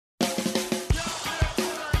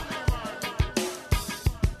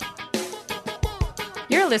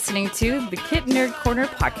You're listening to the Kit Nerd Corner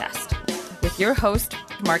podcast with your host,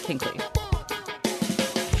 Mark Hinckley.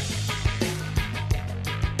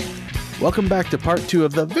 Welcome back to part 2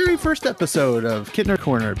 of the very first episode of Kit Nerd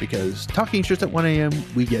Corner, because talking shirts at 1 a.m.,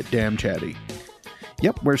 we get damn chatty.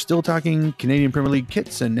 Yep, we're still talking Canadian Premier League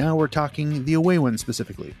kits, and now we're talking the away ones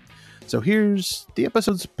specifically. So here's the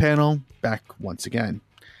episode's panel back once again.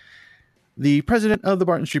 The president of the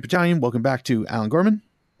Barton Street Battalion, welcome back to Alan Gorman.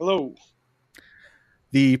 Hello.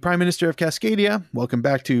 The Prime Minister of Cascadia, welcome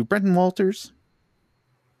back to Brenton Walters.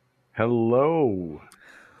 Hello.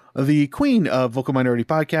 The Queen of Vocal Minority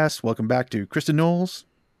Podcast, welcome back to Kristen Knowles.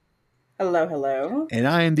 Hello, hello. And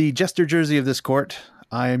I am the Jester Jersey of this court.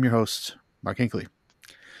 I am your host, Mark Hinckley.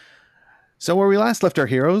 So where we last left our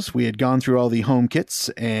heroes, we had gone through all the home kits,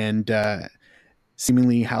 and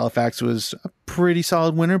seemingly Halifax was a pretty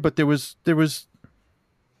solid winner, but there was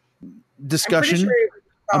discussion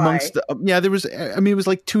amongst there was, I mean, it was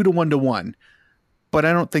like 2 to 1 to 1, but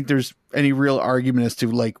I don't think there's any real argument as to,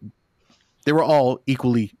 like, they were all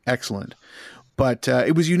equally excellent, but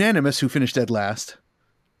it was unanimous who finished dead last.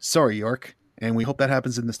 Sorry, York, and we hope that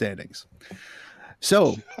happens in the standings.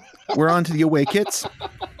 So we're on to the away kits.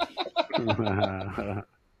 I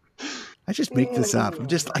just make this up. I'm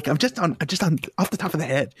just on off the top of the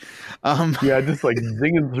head. Just like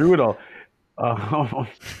zinging through it all.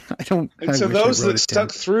 I don't. And so those that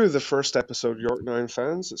stuck through the first episode, York 9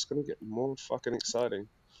 fans, it's going to get more fucking exciting.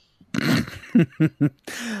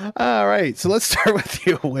 All right, so let's start with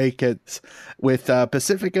the away kits with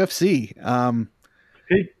Pacific FC.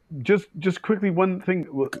 Hey, just quickly, one thing.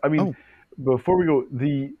 I mean, before we go,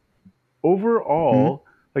 the overall,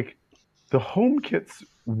 like, the home kits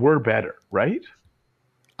were better, right?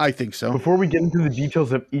 I think so. Before we get into the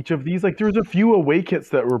details of each of these, like, there was a few away kits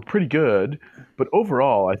that were pretty good, but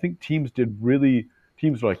overall, I think teams were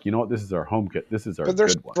like, you know what, this is our home kit. This is our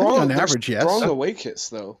good one. On average, yes. Strong away kits,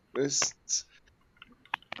 though.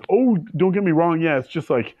 Oh, don't get me wrong. Yeah, it's just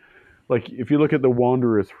like if you look at the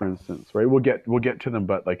Wanderers, for instance, right? We'll get to them,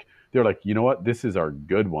 but like they're like, you know what, this is our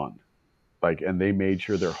good one. Like, and they made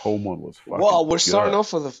sure their home one was fucking Well, we're good. starting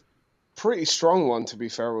off with a pretty strong one, to be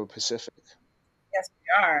fair, with Pacific. Yes,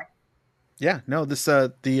 we are. Yeah, no, this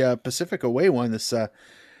the Pacific away one, this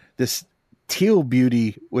teal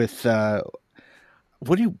beauty with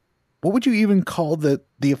what would you even call the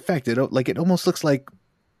effect? It almost looks like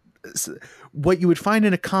what you would find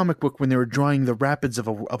in a comic book when they were drawing the rapids of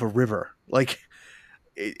a river. Like,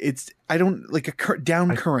 it's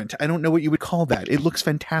down current. I don't know what you would call that. It looks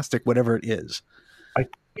fantastic, whatever it is.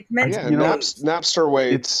 It's meant to be Napster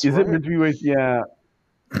weights. Is it meant to be weights? Yeah.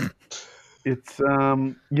 It's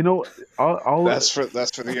I'll that's for the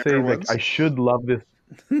say, younger like, ones. I should love this.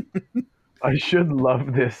 I should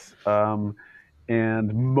love this,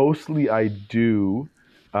 and mostly I do.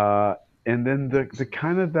 And then the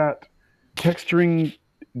kind of that texturing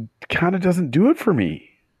kind of doesn't do it for me.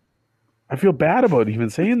 I feel bad about even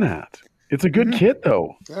saying that. It's a good kit,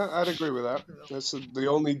 though. Yeah, I'd agree with that. That's the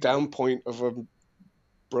only down point of a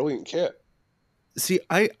brilliant kit. See,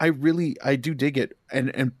 I do dig it,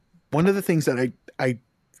 and one of the things that I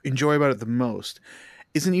enjoy about it the most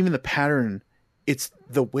isn't even the pattern. It's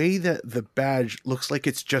the way that the badge looks like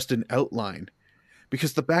it's just an outline,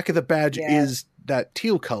 because the back of the badge is that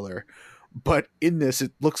teal color, but in this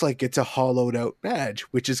it looks like it's a hollowed out badge,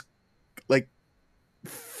 which is like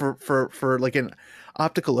for like an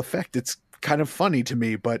optical effect, it's kind of funny to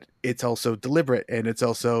me, but it's also deliberate and it's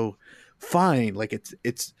also fine. Like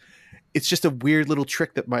it's just a weird little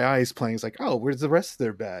trick that my eye is playing. It's like, oh, where's the rest of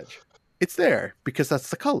their badge? It's there because that's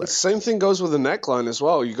the color. The same thing goes with the neckline as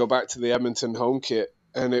well. You go back to the Edmonton home kit,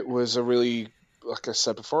 and it was a really, like I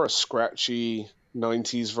said before, a scratchy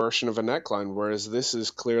 90s version of a neckline, whereas this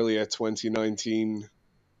is clearly a 2019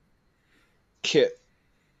 kit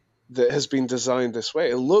that has been designed this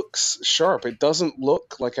way. It looks sharp. It doesn't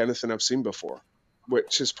look like anything I've seen before,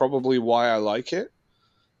 which is probably why I like it.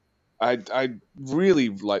 I really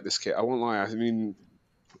like this kit. I won't lie. I mean,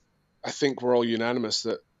 I think we're all unanimous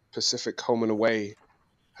that Pacific home and away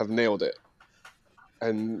have nailed it.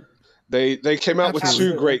 And they came out with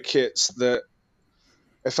two great kits that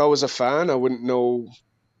if I was a fan, I wouldn't know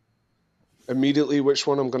immediately which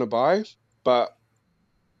one I'm going to buy. But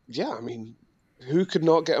yeah, I mean, who could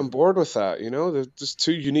not get on board with that? You know, there's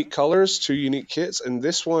two unique colors, two unique kits, and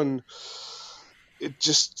this one, it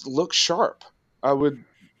just looks sharp. I would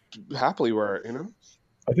happily wear it, you know?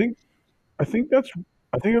 I think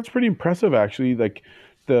that's pretty impressive, actually. Like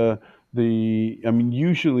I mean,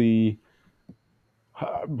 usually,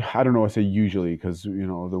 I don't know. I say usually because, you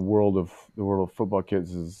know, the world of football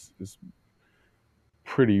kits is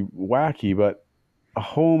pretty wacky. But a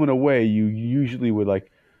home and away, you usually would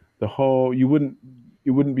like the whole. You wouldn't.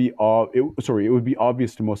 It wouldn't be sorry. It would be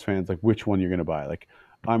obvious to most fans like which one you're going to buy. Like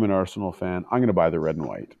I'm an Arsenal fan. I'm going to buy the red and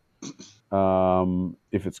white.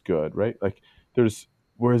 If it's good, right? Like there's.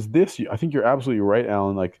 Whereas this, I think you're absolutely right,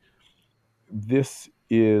 Alan. Like this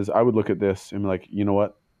is. I would look at this and be like, you know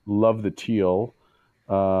what? Love the teal.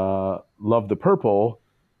 Love the purple.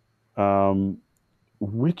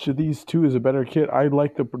 Which of these two is a better kit? I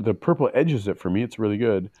like the purple edges it for me. It's really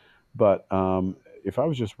good. But if I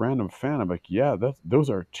was just random fan, I'm like, yeah, those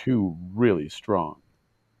are two really strong.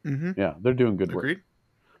 Mm-hmm. Yeah, they're doing good work. Agreed.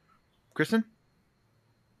 Kristen?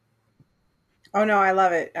 Oh no, I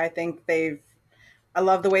love it. I think I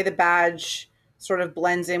love the way the badge sort of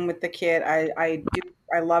blends in with the kit. I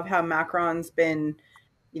love how Macron's been,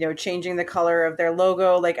 changing the color of their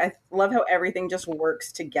logo. Like I love how everything just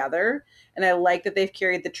works together. And I like that they've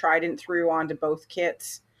carried the trident through onto both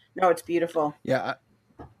kits. No, it's beautiful. Yeah.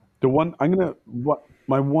 The one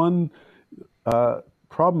my one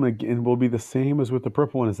problem again will be the same as with the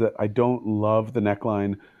purple one is that I don't love the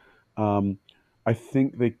neckline. I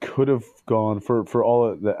think they could have gone for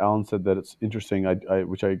all that Alan said that it's interesting.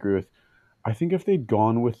 Which I agree with. I think if they'd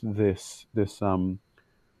gone with this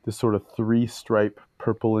sort of 3-stripe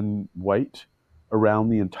purple and white around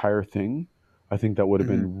the entire thing, I think that would have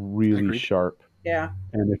been really Agreed. sharp. Yeah.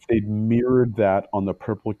 And if they'd mirrored that on the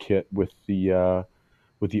purple kit with the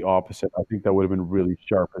opposite, I think that would have been really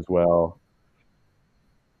sharp as well.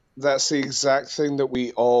 That's the exact thing that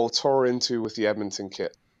we all tore into with the Edmonton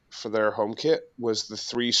kit for their home kit, was the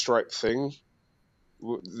 3-stripe thing.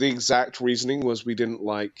 The exact reasoning was we didn't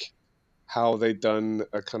like how they'd done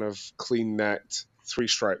a kind of clean necked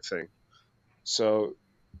 3-stripe thing. So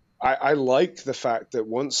I like the fact that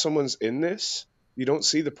once someone's in this, you don't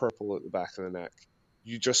see the purple at the back of the neck.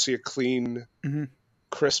 You just see a clean,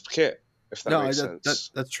 crisp kit, if that makes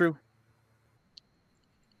sense. That's true.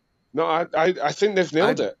 No, I think they've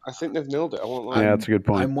nailed it. I think they've nailed it. I won't lie. Yeah, that's a good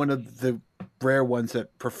point. I'm one of the rare ones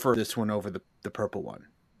that prefer this one over the purple one.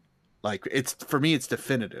 Like for me, it's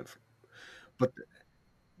definitive. But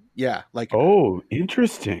yeah, like oh,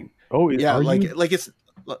 interesting. Oh, yeah, it's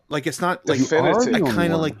not like Definitive. I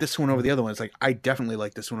kind of like this one over the other one. It's like I definitely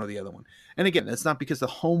like this one over the other one. And again, it's not because the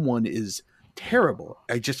home one is terrible.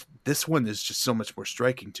 This one is just so much more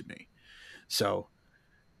striking to me. So,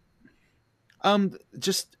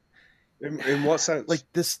 just in what sense? like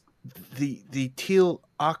this, the teal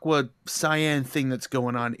aqua cyan thing that's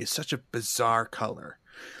going on is such a bizarre color.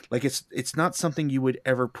 Like it's not something you would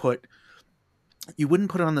ever put. You wouldn't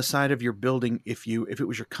put it on the side of your building if it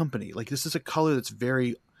was your company. Like this is a color that's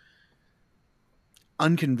very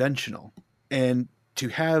unconventional, and to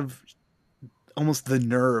have almost the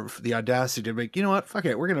nerve, the audacity to make, you know what, fuck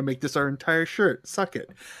it, we're gonna make this our entire shirt. Suck it.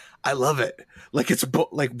 I love it. Like it's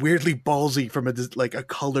like weirdly ballsy from a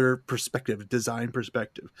color perspective, a design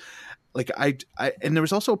perspective. Like I and there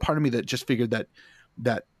was also a part of me that just figured that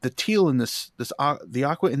the teal in the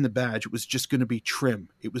aqua in the badge was just going to be trim.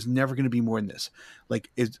 It was never going to be more than this. Like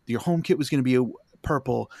your home kit was going to be a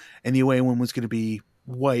purple and the away one was going to be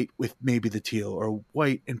white with maybe the teal, or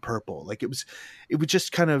white and purple. Like it would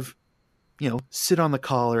just kind of, sit on the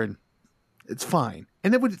collar and it's fine.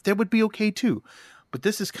 And that would be okay too. But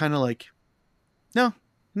this is kind of like, no,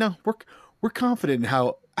 we're confident in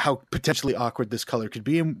how potentially awkward this color could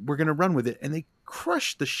be, and we're going to run with it. And they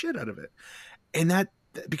crush the shit out of it. And that,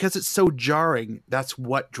 because it's so jarring, that's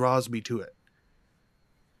what draws me to it.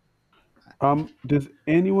 Does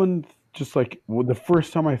anyone just the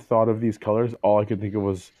first time I thought of these colors, all I could think of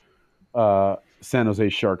was San Jose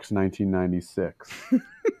Sharks 1996.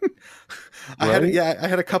 Right? I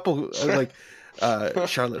had a couple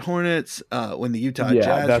Charlotte Hornets when the Utah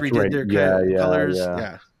Jazz redid their colors.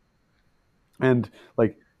 Yeah. And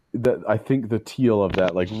I think the teal of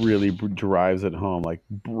that really drives it home. Like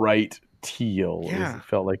bright teal. Yeah. It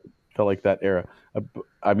felt like that era.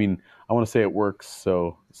 I mean, I want to say it works.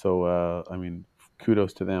 So I mean,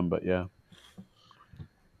 kudos to them. But yeah.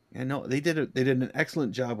 Yeah, no, they did an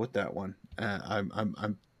excellent job with that one.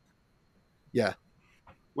 Yeah.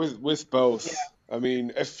 With both. Yeah. I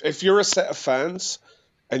mean, if you're a set of fans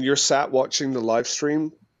and you're sat watching the live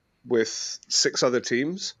stream with 6 other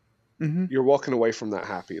teams, you're walking away from that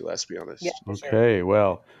happy, let's be honest. Yeah, okay, sure.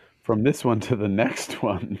 Well, from this one to the next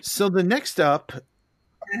one. So the next up...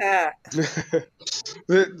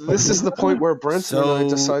 This is the point where Brenton and I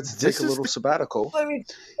decide to take a little sabbatical. Let me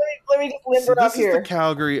just limber up here. This is the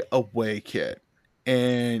Calgary away kit.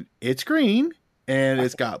 And it's green, and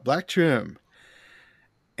it's got black trim.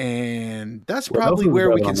 And that's probably where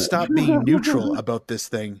we can stop being neutral about this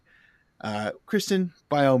thing. Kristen,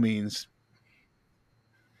 by all means,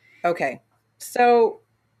 Okay. So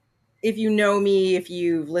if you know me, if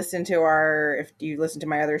you've listened to if you listen to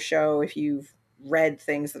my other show, if you've read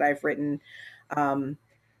things that I've written, um,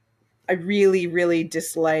 I really, really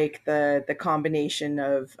dislike the combination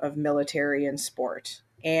of military and sport.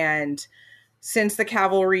 And since the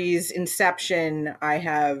cavalry's inception, I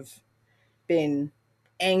have been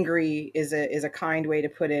angry is a kind way to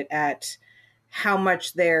put it at how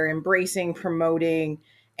much they're embracing, promoting,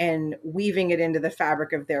 and weaving it into the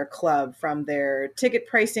fabric of their club, from their ticket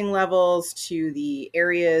pricing levels to the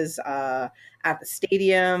areas at the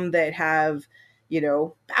stadium that have,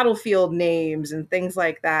 battlefield names and things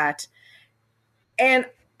like that. And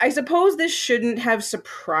I suppose this shouldn't have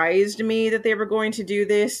surprised me that they were going to do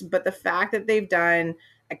this, but the fact that they've done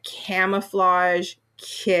a camouflage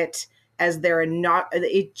kit as they're not,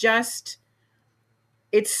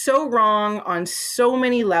 it's so wrong on so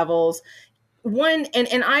many levels. One,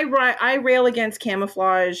 and I rail against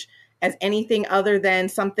camouflage as anything other than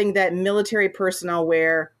something that military personnel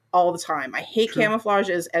wear all the time. I hate camouflage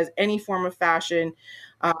as any form of fashion.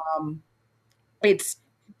 Um,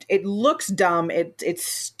 it looks dumb. It's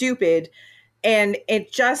stupid, and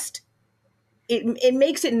it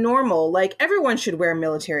makes it normal. Like, everyone should wear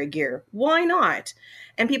military gear. Why not?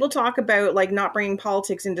 And people talk about like not bringing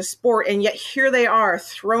politics into sport, and yet here they are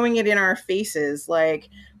throwing it in our faces. Like,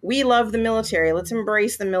 we love the military. Let's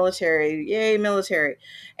embrace the military. Yay, military.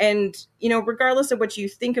 And, regardless of what you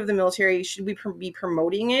think of the military, should we be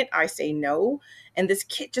promoting it? I say no. And this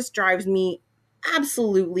kit just drives me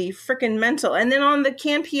absolutely freaking mental. And then on the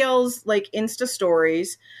CanPL's like Insta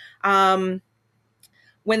stories,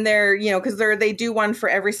 when they're, because they do one for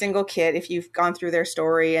every single kit, if you've gone through their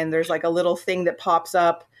story, and there's like a little thing that pops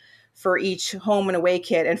up for each home and away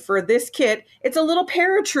kit. And for this kit, it's a little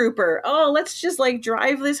paratrooper. Oh, let's just like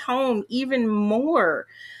drive this home even more.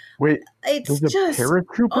 Wait, It's there's a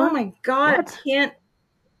paratrooper? Oh my God. What? I can't.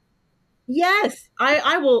 Yes,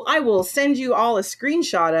 I will send you all a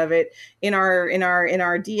screenshot of it in our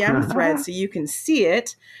DM thread so you can see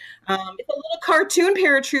it. It's a little cartoon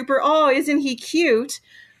paratrooper. Oh, isn't he cute?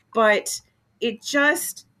 But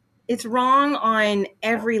it's wrong on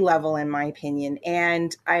every level, in my opinion.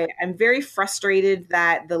 And I'm very frustrated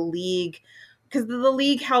that the league, because the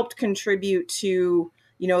league helped contribute to,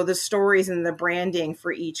 the stories and the branding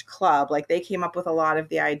for each club. Like, they came up with a lot of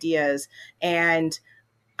the ideas, and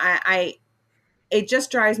I it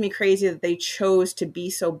just drives me crazy that they chose to be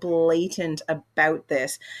so blatant about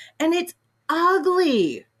this. And it's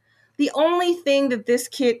ugly. The only thing that this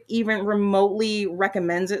kit even remotely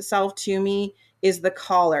recommends itself to me is the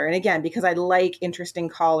collar. And again, because I like interesting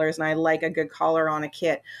collars and I like a good collar on a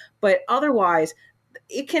kit. But otherwise,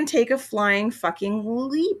 it can take a flying fucking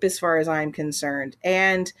leap as far as I'm concerned.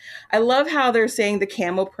 And I love how they're saying the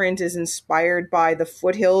camel print is inspired by the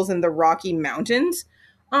foothills and the Rocky Mountains.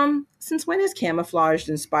 Since when is camouflage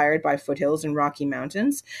inspired by foothills and Rocky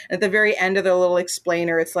Mountains? And at the very end of the little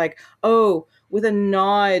explainer, it's like, oh, with a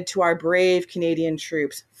nod to our brave Canadian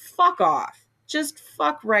troops. Fuck off. Just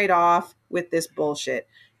fuck right off with this bullshit.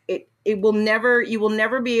 You will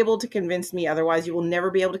never be able to convince me otherwise. You will never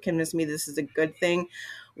be able to convince me this is a good thing,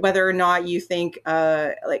 whether or not you think,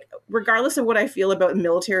 regardless of what I feel about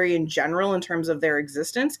military in general in terms of their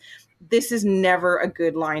existence, this is never a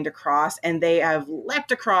good line to cross, and they have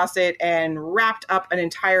leapt across it and wrapped up an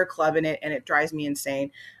entire club in it, and it drives me insane.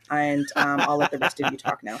 And I'll let the rest of you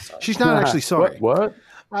talk now. Sorry. She's not actually sorry. What?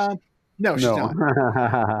 No, she's not.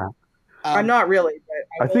 I'm not really,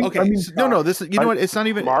 but I think. Okay, I mean, no. This, you know what? It's not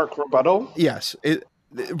even. Mark rebuttal. Yes,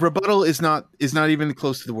 rebuttal is not even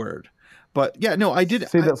close to the word. But yeah, no, I did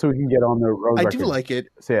say that so we can get on the road. I do like it.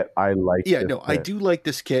 Say it. I like. Yeah, no, I do like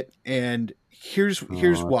this kit, and here's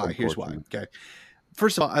why. Here's why. Okay,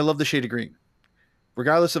 first of all, I love the shade of green,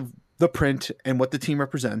 regardless of the print and what the team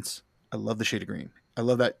represents. I love the shade of green. I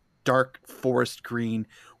love that dark forest green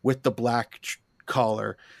with the black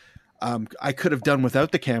collar. I could have done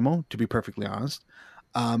without the camo, to be perfectly honest.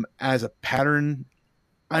 As a pattern,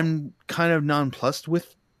 I'm kind of nonplussed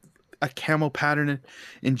with a camo pattern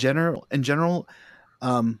in general.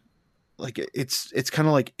 Like it's kind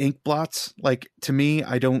of like ink blots. Like, to me,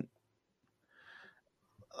 I don't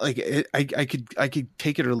like it. I could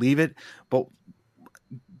take it or leave it, but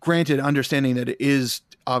granted, understanding that it is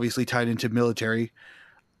obviously tied into military,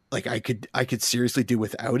 like I could seriously do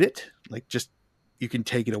without it. Like, just, you can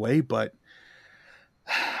take it away, but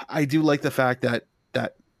I do like the fact that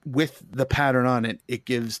with the pattern on it, it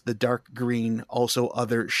gives the dark green also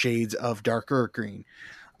other shades of darker green.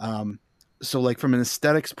 So like, from an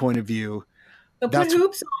aesthetics point of view, so put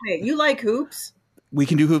hoops on it. You like hoops? We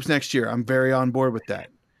can do hoops next year. I'm very on board with that.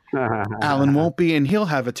 Alan won't be, and he'll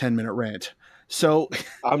have a 10-minute rant. So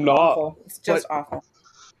I'm not. Awful. It's just But- awful.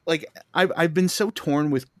 like I've been so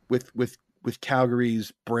torn with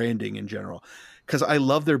Calgary's branding in general, because I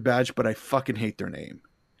love their badge, but I fucking hate their name.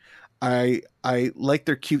 I like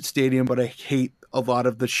their cute stadium, but I hate a lot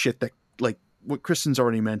of the shit that, like what Kristen's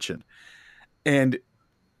already mentioned. And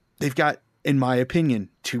they've got, in my opinion,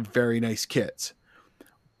 2 very nice kits.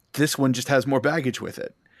 This one just has more baggage with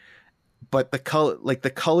it. But the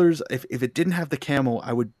colors, if it didn't have the camo,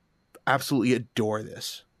 I would absolutely adore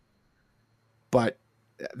this. But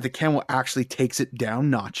the camo actually takes it down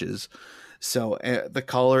notches. So the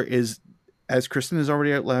collar is, as Kristen has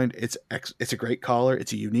already outlined, it's a great collar.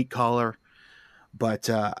 It's a unique collar. But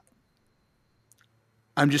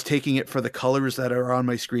I'm just taking it for the colors that are on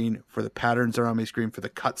my screen, for the patterns that are on my screen, for the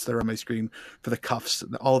cuts that are on my screen, for the cuffs,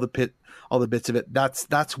 all the bits of it.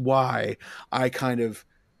 That's why I kind of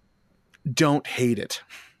don't hate it.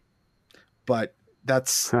 But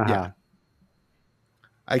that's yeah.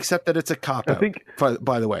 I accept that it's a cop out.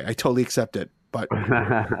 By the way, I totally accept it. But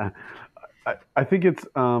I think it's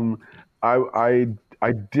I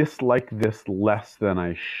dislike this less than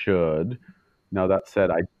I should. Now that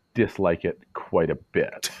said, I dislike it quite a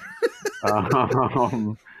bit.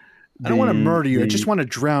 I don't want to murder you. I just want to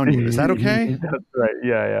drown you. Is that okay? That's right.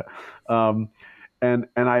 Yeah. And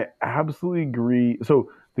I absolutely agree.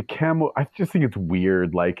 So the camo, I just think it's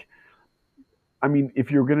weird. Like, I mean, if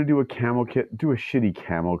you're gonna do a camo kit, do a shitty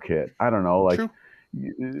camo kit. I don't know. Like,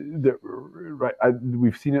 right?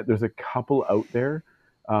 We've seen it. There's a couple out there.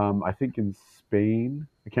 I think in Spain.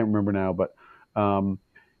 I can't remember now, but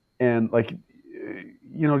and like,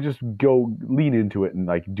 just go lean into it and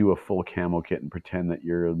like do a full camo kit and pretend that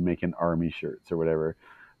you're making army shirts or whatever.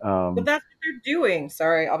 But that's what they're doing.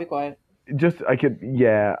 Sorry, I'll be quiet.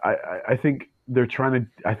 I think they're trying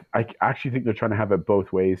to. I actually think they're trying to have it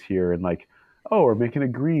both ways here, and like, oh, we're making a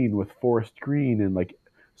green with forest green and like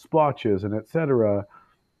splotches and etc.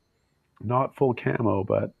 Not full camo,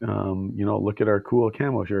 but look at our cool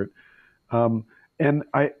camo shirt. And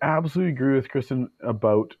I absolutely agree with Kristen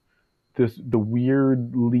about the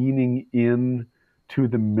weird leaning in to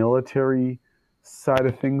the military side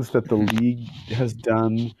of things that the league has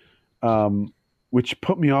done, which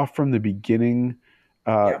put me off from the beginning.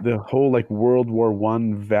 The whole like World War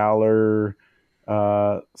I valor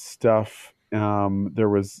stuff. There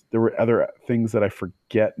were other things that I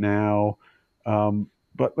forget now,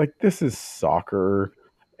 but like this is soccer,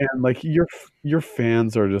 and like your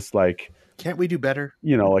fans are just like, can't we do better?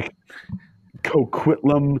 Like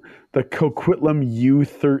Coquitlam, the Coquitlam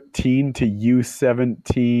U13 to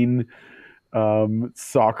U17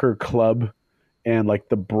 soccer club, and like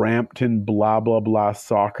the Brampton blah blah blah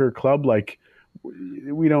soccer club. Like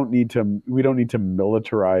we don't need to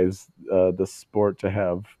militarize the sport to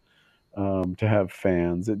have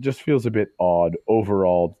fans. It just feels a bit odd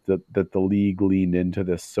overall that the league leaned into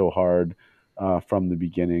this so hard from the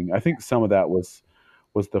beginning. I think some of that was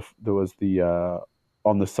the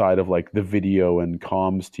on the side of like the video and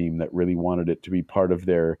comms team that really wanted it to be part of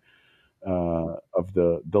their of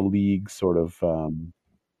the league sort of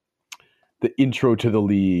the intro to the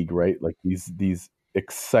league, right? Like these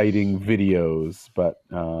exciting videos, but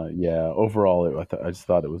overall I just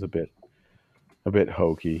thought it was a bit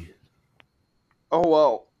hokey. Oh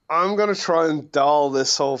well, I'm gonna try and dial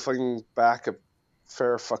this whole thing back a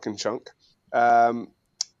fair fucking chunk.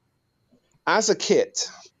 As a kit,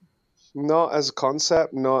 not as a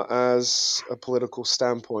concept, not as a political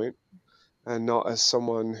standpoint, and not as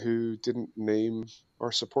someone who didn't name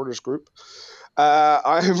our supporters group,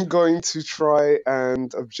 I'm going to try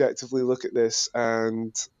and objectively look at this,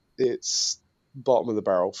 and it's bottom of the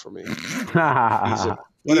barrel for me.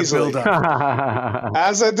 Easily.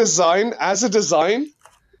 As a design,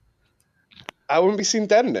 I wouldn't be seen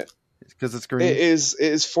dead in it. Because it's green. It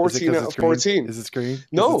is 14 out of 14. Is it green?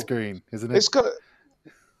 No, it's green, isn't it? It's got.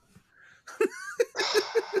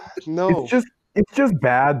 No, it's just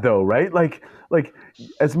bad though, right? Like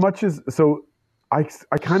as much as so, I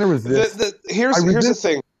kind of resist. Here's the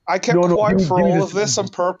thing. I kept quiet for all of this on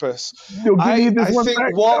purpose. No, give me this one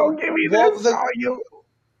back. Give me this.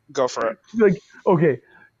 Go for it. Like, okay,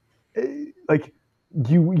 like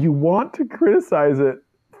you want to criticize it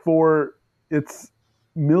for its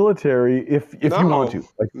military if you want to.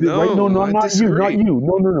 Like, right? No,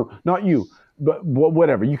 not you. But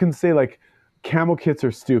whatever. You can say like camo kits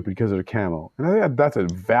are stupid because they're camo, and I think that's a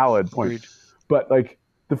valid point. Agreed. But like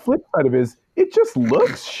the flip side of it is it just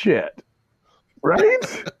looks shit,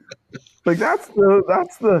 right? Like that's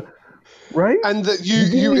the right. And that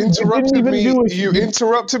you interrupted me. You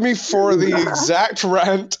interrupted me for the exact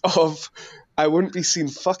rant of I wouldn't be seen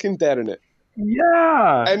fucking dead in it.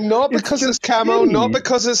 Yeah. And not because it's just camo, shitty. not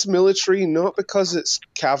because it's military, not because it's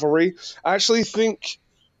cavalry. I actually think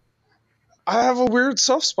I have a weird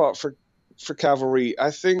soft spot for cavalry.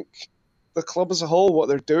 I think the club as a whole, what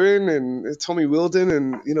they're doing, and Tommy Wilden,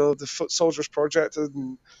 and the Foot Soldiers Project,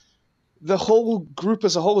 and the whole group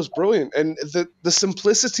as a whole is brilliant. And the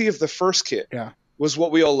simplicity of the first kit was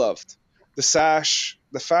what we all loved. The sash,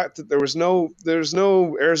 the fact that there's no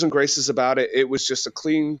airs and graces about it. It was just a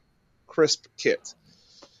clean, crisp kit.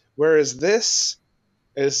 Whereas this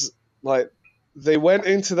is like, they went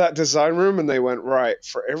into that design room and they went, right,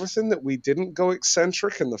 for everything that we didn't go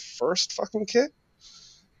eccentric in the first fucking kit,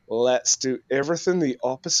 let's do everything the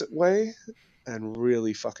opposite way and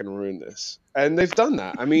really fucking ruin this. And they've done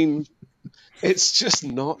that. I mean, it's just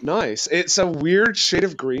not nice. It's a weird shade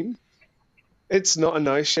of green. It's not a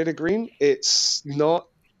nice shade of green. It's not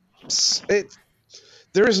it.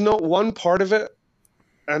 There is not one part of it,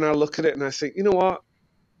 and I look at it and I think, you know what?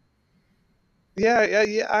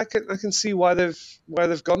 Yeah. I can see why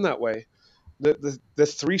they've gone that way. The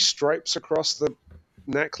three stripes across the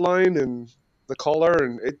neckline and the collar,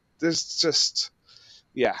 and there's just,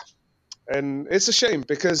 and it's a shame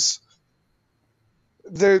because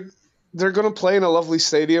they're going to play in a lovely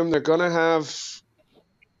stadium. They're going to have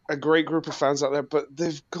a great group of fans out there, but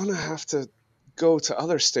they're going to have to go to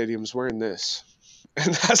other stadiums wearing this.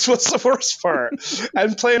 And that's what's the worst part.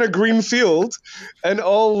 And play in a green field and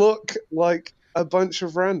all look like a bunch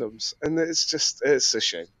of randoms. And it's a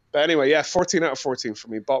shame. But anyway, 14 out of 14 for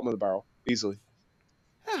me. Bottom of the barrel. Easily.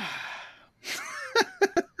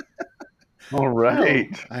 All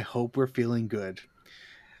right. Well, I hope we're feeling good.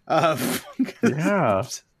 Yeah.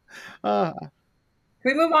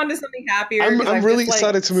 Can we move on to something happier? I'm really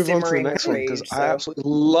excited to move on to the next one because I absolutely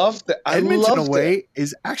loved it. Edmonton away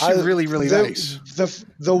is actually really, really nice.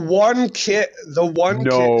 The one kit.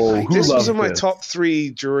 No, This was in my top 3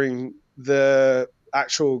 during the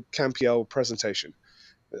actual CanPL presentation.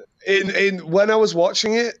 When I was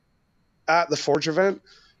watching it at the Forge event,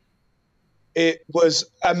 it was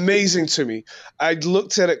amazing to me. I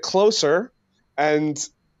looked at it closer and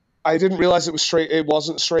I didn't realize it was straight. It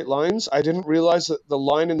wasn't straight lines. I didn't realize that the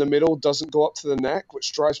line in the middle doesn't go up to the neck,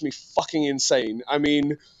 which drives me fucking insane. I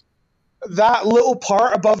mean, that little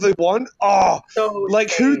part above the one,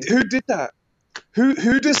 who did that?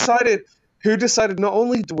 Who decided? Who decided not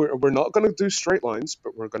only we're not going to do straight lines,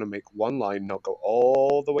 but we're going to make one line not go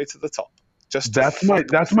all the way to the top. That's my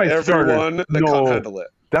everyone starter. that can't handle it.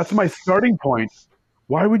 That's my starting point.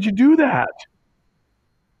 Why would you do that?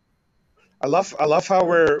 I love how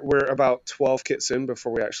we're about 12 kits in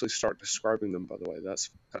before we actually start describing them, by the way. That's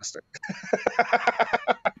fantastic.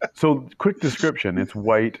 So, quick description. It's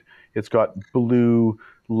white. It's got blue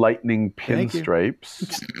lightning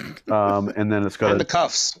pinstripes. And then it's got the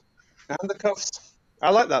cuffs. And the cuffs. I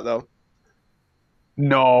like that, though.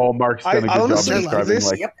 No, Mark's done a good job honestly describing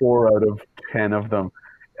like 4 out of 10 of them.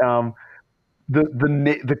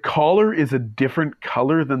 The collar is a different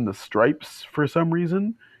color than the stripes for some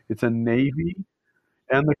reason. It's a navy,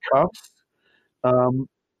 and the cuffs.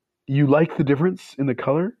 You like the difference in the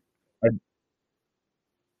color? And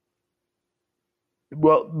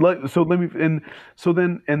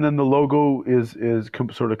then the logo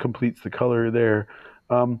sort of completes the color there.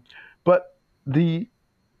 But the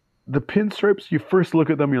pinstripes, you first look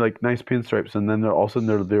at them, you're like, nice pinstripes, and then all of a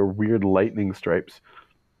sudden they're weird lightning stripes.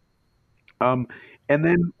 And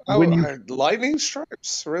then lightning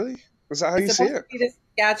stripes, really? Is that how you see it? It's supposed to be the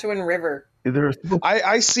Saskatchewan River.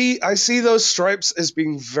 I see those stripes as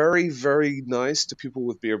being very, very nice to people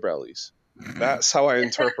with beer bellies. That's how I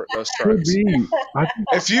interpret those stripes.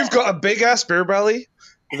 If you've got a big ass beer belly,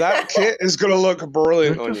 that kit is going to look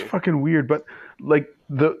brilliant on you. It's just fucking weird, but like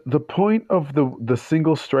the point of the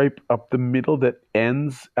single stripe up the middle that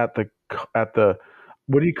ends at the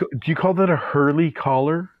what do you call that, a Hurley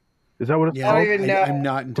collar? Is that what it's called? I don't even know. I'm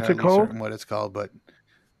not entirely certain what it's called, but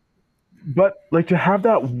like to have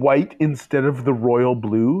that white instead of the royal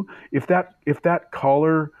blue, if that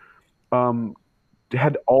collar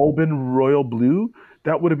had all been royal blue,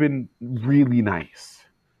 that would have been really nice.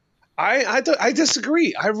 I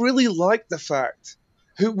disagree. I really like the fact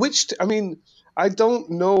I don't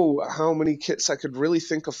know how many kits I could really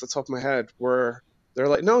think off the top of my head where they're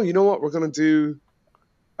like, no, you know what, we're going to do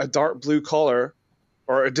a dark blue collar,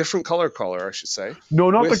 or a different color collar, I should say. No,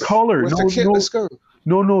 not the collar. With the kit that's going.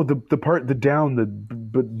 No, the part,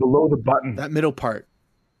 below the button. That middle part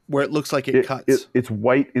where it looks like it cuts. It's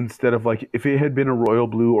white instead of, like, if it had been a royal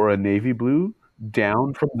blue or a navy blue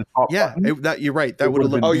down from the top button. You're right. That would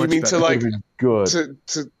have looked much better. To like good.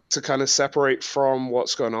 to kind of separate from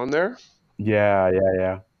what's going on there?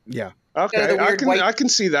 Yeah. Yeah. Okay, the weird white. I can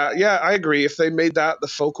see that. Yeah, I agree. If they made that the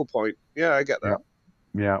focal point, yeah, I get that.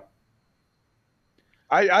 Yeah.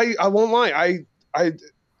 I won't lie. I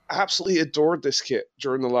absolutely adored this kit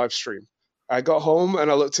during the live stream. I got home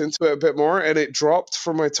and I looked into it a bit more, and it dropped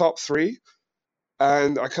from my top 3,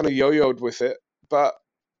 and I kind of yo-yoed with it. But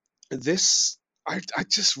this, I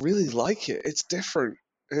just really like it. It's different,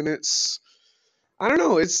 and it's, I don't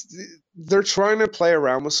know. They're trying to play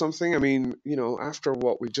around with something. I mean, after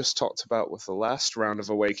what we just talked about with the last round of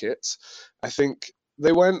away kits, I think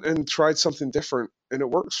they went and tried something different, and it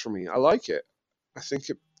works for me. I like it. I think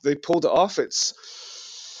they pulled it off. It's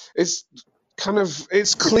kind of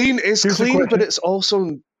it's clean. It's Here's a clean, but question. it's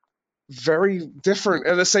also very different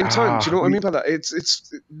at the same time. Do you know what I mean by that?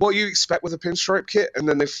 It's what you expect with a pinstripe kit, and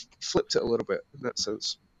then they flipped it a little bit in that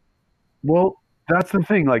sense. Well, that's the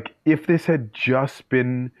thing. Like, if this had just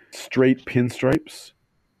been straight pinstripes,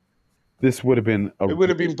 this would have been It would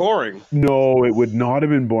have been boring. No, it would not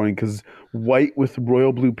have been boring, because white with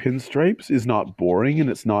royal blue pinstripes is not boring and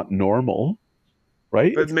it's not normal,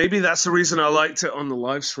 right? But maybe that's the reason I liked it on the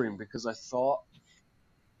live stream, because I thought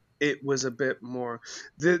it was a bit more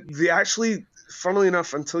the actually, funnily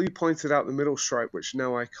enough, until you pointed out the middle stripe, which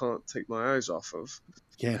now I can't take my eyes off of.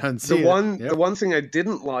 Can't unsee it. Yep. The one thing I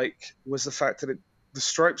didn't like was the fact that the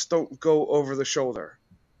stripes don't go over the shoulder.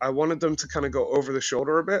 I wanted them to kind of go over the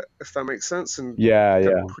shoulder a bit, if that makes sense, and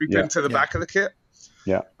creep into the back of the kit.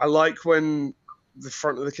 Yeah. I like when the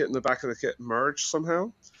front of the kit and the back of the kit merge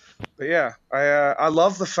somehow. But yeah, I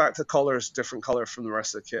love the fact the color is different color from the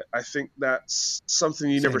rest of the kit. I think that's something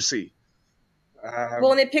you never see.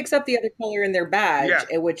 Well, and it picks up the other color in their badge,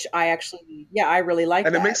 which I actually, I really like.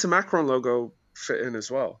 And it makes the Macron logo fit in as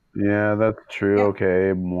well. Yeah, that's true. Yeah.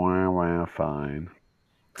 Okay, wah, fine.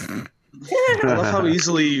 I love how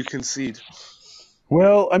easily you concede.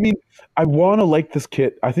 Well, I mean, I want to like this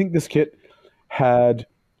kit. I think this kit had,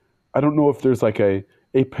 I don't know if there's like a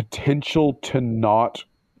potential to not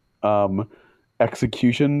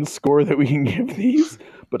execution score that we can give these,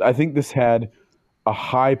 but I think this had a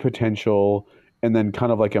high potential and then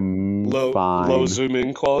kind of like a low zoom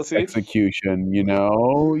in quality execution,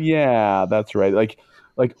 Yeah, that's right. Like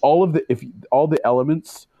all the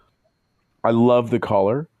elements. I love the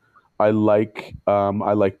collar. I like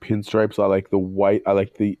pinstripes. I like the white. I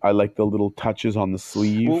like the little touches on the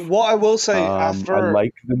sleeve. Well, what I will say I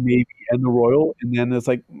like the navy and the royal, and then it's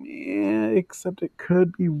like, except it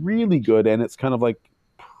could be really good, and it's kind of like.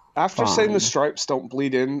 After saying the stripes don't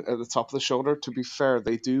bleed in at the top of the shoulder, to be fair,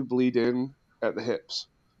 they do bleed in at the hips,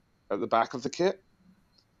 at the back of the kit,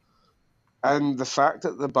 and the fact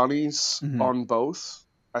that the bunnies on both,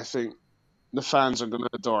 I think the fans are going to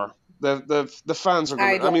adore. The fans are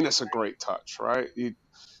going to. I mean, it's a great touch, right? The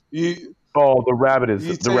rabbit's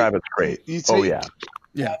great.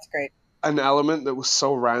 Yeah, it's great. An element that was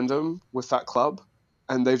so random with that club,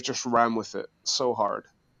 and they've just ran with it so hard.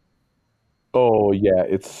 Oh yeah,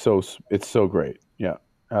 it's so great. Yeah,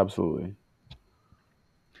 absolutely.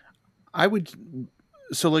 I would,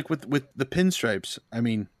 so like with the pinstripes. I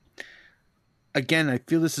mean, again, I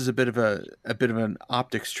feel this is a bit of an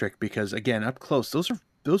optics trick, because again, up close,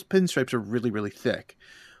 those pinstripes are really, really thick,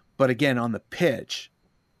 but again, on the pitch,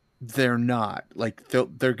 they're not. Like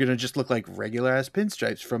they're gonna just look like regular ass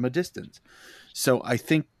pinstripes from a distance. So I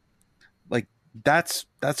think like that's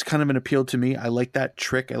kind of an appeal to me. I like that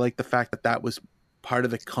trick. I like the fact that was part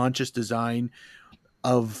of the conscious design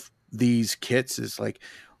of these kits. Is like,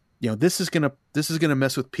 this is gonna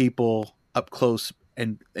mess with people up close,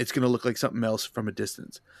 and it's gonna look like something else from a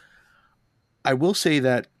distance. I will say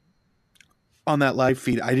that on that live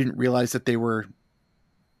feed, I didn't realize that they were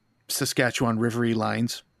Saskatchewan Rivery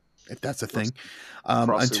lines, if that's a thing,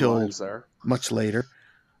 until much later.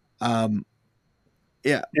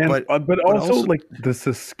 Yeah, but also like the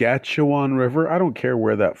Saskatchewan River, I don't care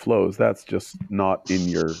where that flows. That's just not in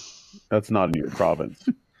your province.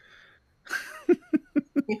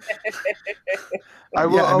 I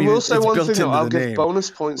will say one thing though. I'll give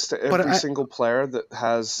bonus points to every single player that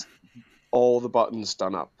has all the buttons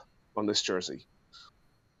done up on this jersey.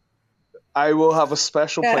 I will have a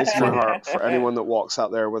special place in my heart for anyone that walks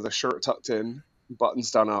out there with a shirt tucked in, buttons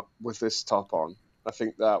done up, with this top on. I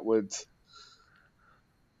think that would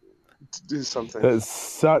do something. That's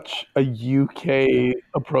such a UK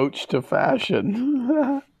approach to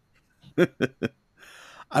fashion.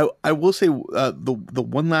 I will say the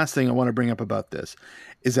one last thing I want to bring up about this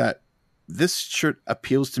is that this shirt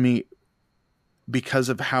appeals to me because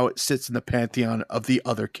of how it sits in the pantheon of the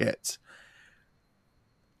other kits.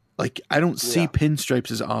 Like, I don't see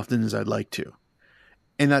pinstripes as often as I'd like to,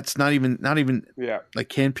 and that's not even like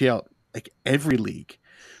CanPL. like every league.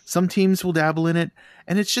 Some teams will dabble in it,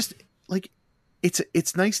 and it's just like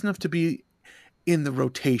it's nice enough to be in the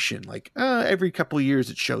rotation. Like every couple of years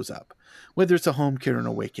it shows up, whether it's a home kit or an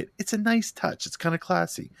away kit. It's a nice touch. It's kind of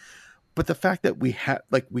classy. But the fact that we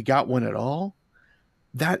got one at all,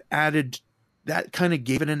 that kind of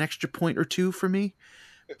gave it an extra point or two for me,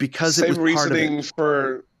 because it was part of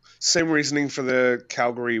it. Same reasoning for the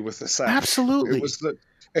Calgary with the sash. Absolutely. It was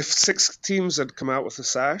if 6 teams had come out with the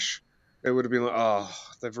sash, it would have been like, oh,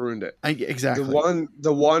 they've ruined it. Exactly.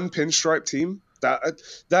 The one pinstripe team that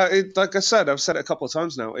like I said, I've said it a couple of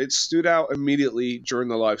times now. It stood out immediately during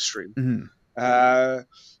the live stream. Mm-hmm.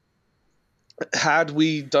 Had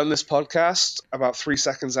we done this podcast about 3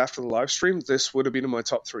 seconds after the live stream, this would have been in my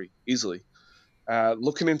top 3 easily.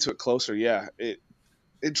 Looking into it closer, yeah,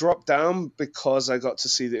 it dropped down because I got to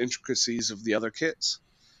see the intricacies of the other kits.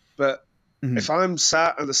 But if I'm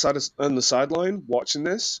sat on the sideline watching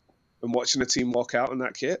this and watching a team walk out in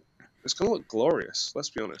that kit, it's going to look glorious.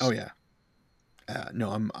 Let's be honest. Oh yeah.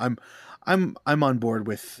 No, I'm on board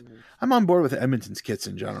with Edmonton's kits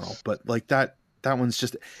in general, but like that one's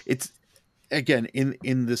just, it's again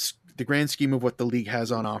in the grand scheme of what the league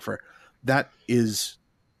has on offer, that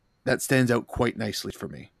stands out quite nicely for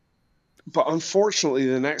me. But unfortunately,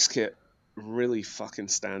 the next kit really fucking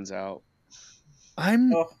stands out. What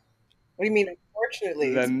do you mean?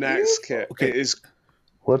 Unfortunately, the next kit is.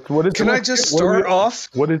 What is? Can I just start off?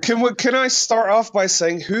 What is? Can I start off by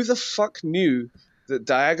saying who the fuck knew that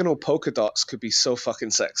diagonal polka dots could be so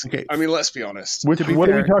fucking sexy? Okay. I mean, let's be honest. What are we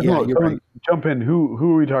talking about? Right. Jump in.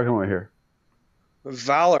 Who are we talking about here?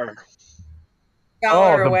 Valor.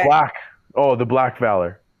 The black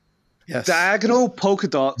Valor. Yes. Diagonal polka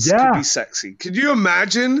dots could be sexy. Could you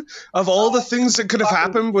imagine of all the things that could have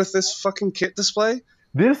happened with this fucking kit display?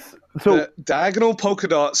 The diagonal polka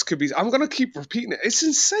dots could be. I'm gonna keep repeating it. It's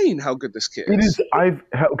insane how good this kit is. It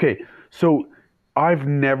is. So I've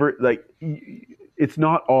never it's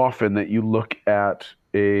not often that you look at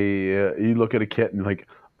a kit and like,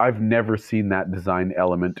 I've never seen that design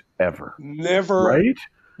element ever. Never. Right?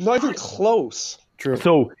 Not even close. True.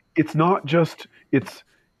 So it's not just it's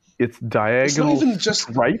diagonal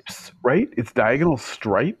stripes, right? It's diagonal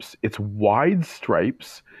stripes. It's wide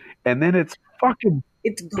stripes, and then it's fucking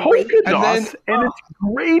polka dots, and it's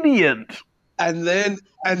gradient. And then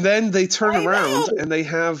they turn around and they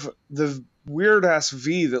have the weird ass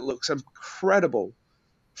V that looks incredible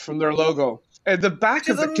from their logo, and the back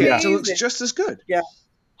of the kit looks just as good. Yeah.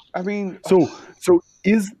 I mean, so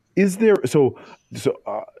is there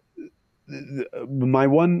my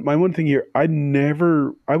one thing here, I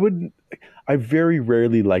very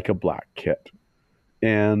rarely like a black kit,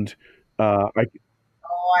 and I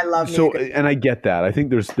love and I get that. I think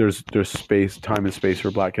there's time and space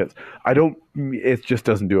for black kits. It just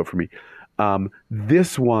doesn't do it for me.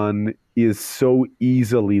 This one is so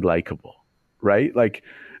easily likable, right? Like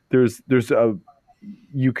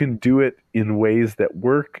you can do it in ways that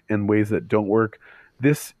work and ways that don't work.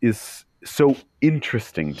 This is so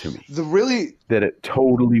interesting to me that it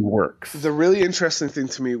totally works. The really interesting thing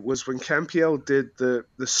to me was when CanPL did the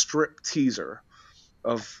strip teaser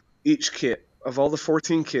of each kit, of all the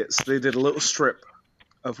 14 kits, they did a little strip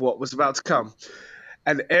of what was about to come.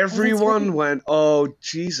 And everyone went, oh,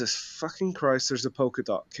 Jesus fucking Christ, there's a polka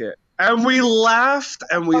dot kit. And we laughed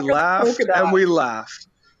and we laughed and we laughed.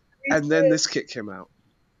 And then this kit came out.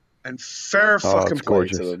 And fair fucking play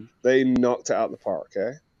to them. They knocked it out of the park,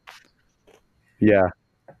 eh? Yeah.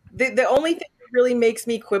 The only thing that really makes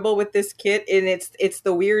me quibble with this kit, and it's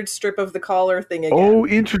the weird strip of the collar thing again. Oh,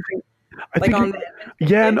 interesting.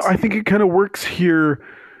 I think it kind of works here,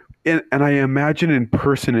 and I imagine in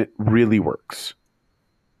person it really works.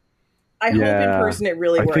 I hope in person it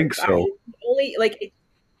really works. I think so.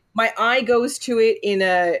 My eye goes to it in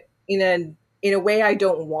a way I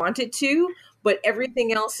don't want it to, but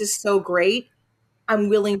everything else is so great, I'm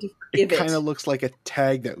willing to forgive it. It kind of looks like a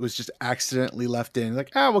tag that was just accidentally left in.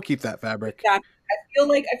 Like, we'll keep that fabric. Yeah, I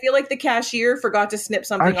feel like the cashier forgot to snip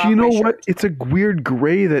something off my shirt. Actually, you know what? It's a weird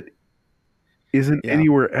gray that isn't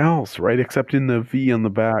anywhere else, right? Except in the V on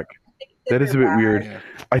the back. That is a bit weird. Yeah.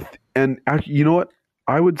 And actually, you know what?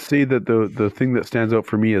 I would say that the thing that stands out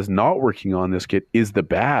for me as not working on this kit is the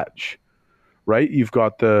badge. Right? You've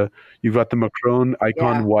got the Macron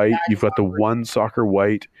icon white, you've got the one soccer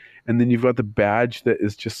white, and then you've got the badge that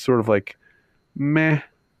is just sort of like meh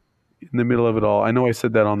in the middle of it all. I know I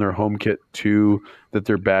said that on their home kit too, that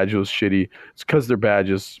their badge was shitty. It's because their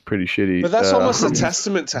badge is pretty shitty. But that's almost a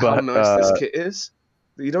testament to how nice this kit is.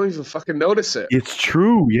 You don't even fucking notice it. It's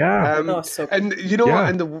true, yeah. And you know what?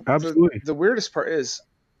 And absolutely. The weirdest part is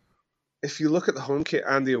if you look at the home kit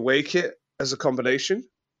and the away kit as a combination,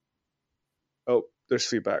 oh, there's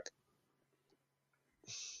feedback.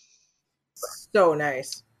 So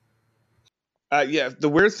nice. Yeah, the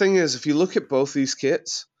weird thing is, if you look at both these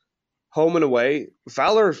kits, home and away,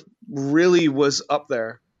 Valor really was up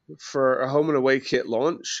there for a home and away kit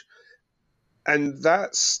launch. And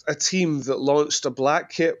that's a team that launched a red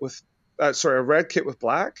kit with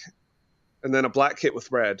black, and then a black kit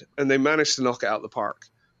with red, and they managed to knock it out of the park.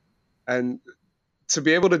 And to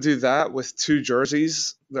be able to do that with two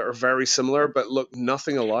jerseys that are very similar but look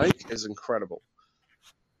nothing alike is incredible.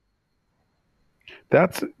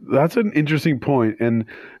 That's an interesting point, and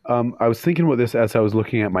I was thinking about this as I was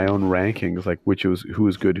looking at my own rankings, like who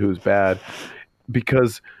was good, who was bad,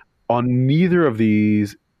 because on neither of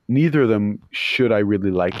them should I really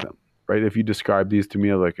like them, right? If you describe these to me,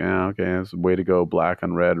 I'm like, okay, that's a way to go, black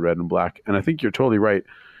on red, red and black, and I think you're totally right.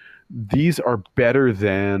 These are better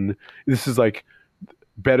than the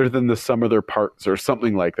sum of their parts or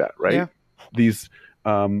something like that, right? Yeah. These,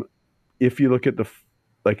 if you look at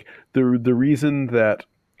the reason that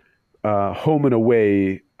home and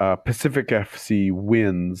away Pacific FC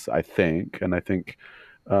wins, I think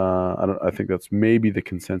that's maybe the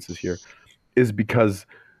consensus here, is because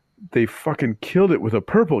they fucking killed it with a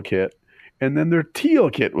purple kit, and then their teal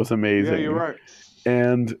kit was amazing. Yeah, you're right.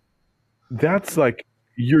 And that's like,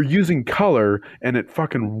 you're using color and it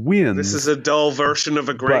fucking wins. This is a dull version of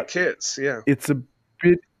a great kits. Yeah, it's a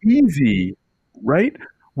bit easy, right?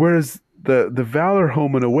 Whereas the Valor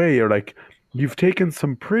home and away are like, you've taken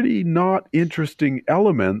some pretty not interesting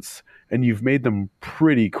elements and you've made them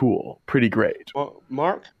pretty cool, pretty great. Well,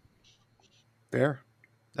 Mark? Fair.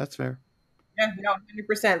 That's fair. Yeah, no,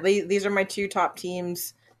 100%. These are my two top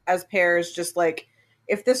teams as pairs. Just like,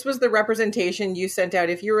 if this was the representation you sent out,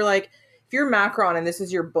 if you're Macron and this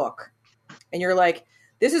is your book, and you're like,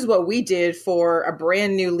 this is what we did for a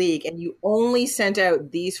brand new league, and you only sent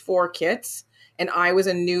out these 4 kits, and I was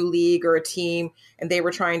a new league or a team, and they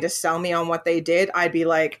were trying to sell me on what they did, I'd be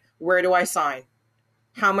like, where do I sign?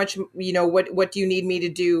 How much, what do you need me to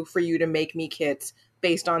do for you to make me kits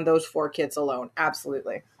based on those 4 kits alone?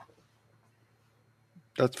 Absolutely.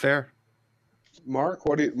 That's fair. Mark,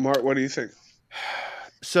 what do you think?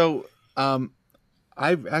 So,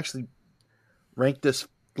 I've actually ranked this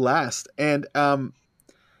last, and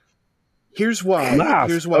here's why. Last.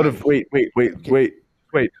 Here's why.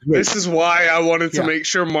 Wait. This is why I wanted to make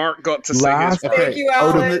sure Mark got to say his part. Thank you,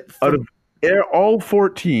 Alan. Out of all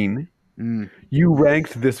 14, you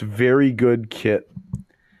ranked this very good kit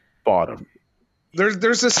bottom.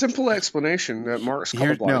 There's a simple explanation that Mark's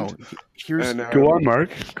colorblind. Go on, Mark.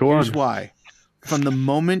 Go on. Here's why. From the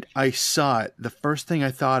moment I saw it, the first thing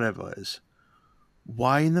I thought of was,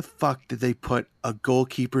 why in the fuck did they put a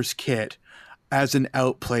goalkeeper's kit as an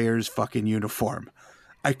out player's fucking uniform?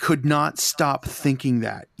 I could not stop thinking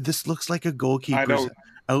that. This looks like a goalkeeper's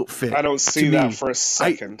outfit. I don't see that for a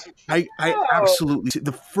second. I absolutely see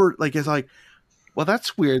the first, it's like, well,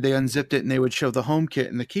 that's weird. They unzipped it and they would show the home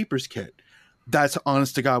kit and the keeper's kit. That's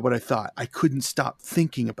honest to God what I thought. I couldn't stop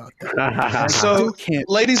thinking about that. So,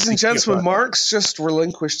 ladies and gentlemen, Mark's just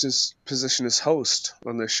relinquished his position as host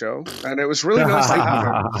on this show, and it was really nice to have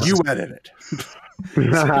him. You edit it.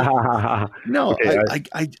 No, okay,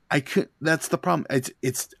 I could. That's the problem. I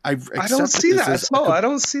don't see that at all. I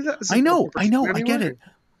don't see that. I know. I get it.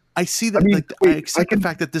 I see that. I accept the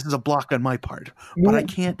fact that this is a block on my part, but I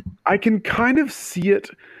can't. I can kind of see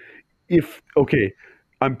it.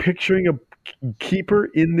 I'm picturing a keeper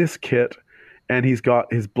in this kit, and he's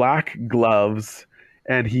got his black gloves,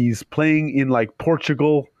 and he's playing in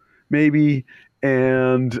Portugal, maybe.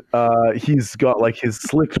 And he's got his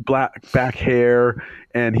slicked black back hair,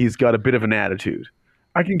 and he's got a bit of an attitude.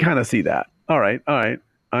 I can kind of see that. All right. I'm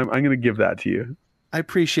going to give that to you. I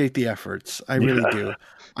appreciate the efforts. I really do.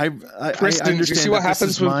 I Kristen, understand. Do you see what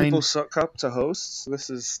happens when people suck up to hosts? This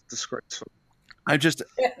is disgraceful. I just,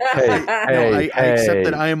 I accept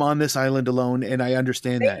that I am on this island alone, and I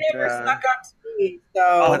understand that. They never snuck up to me,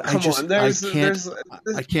 so. But I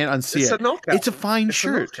can't unsee it. It's a fine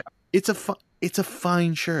shirt. It's a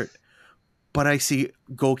fine shirt, but I see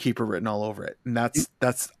goalkeeper written all over it, and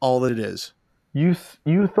that's all that it is. You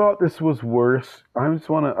thought this was worse. I just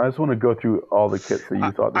want to go through all the kits that you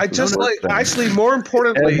thought. Actually, more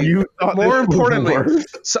importantly,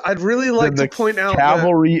 so I'd really like to point out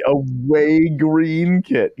cavalry away green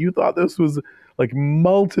kit. You thought this was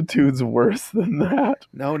multitudes worse than that.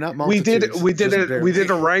 No, not multitudes. We did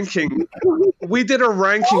a ranking. We did a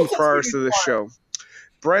ranking prior to this show.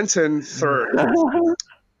 Brenton 3rd,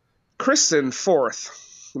 Kristen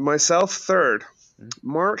 4th, myself 3rd,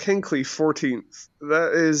 Mark Hinckley, 14th.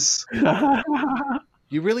 That is.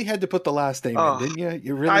 You really had to put the last name in, didn't you?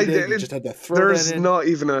 You really I did. You did. just had to throw There's that in. not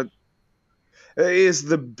even a. It is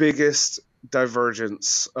the biggest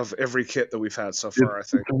divergence of every kit that we've had so far. I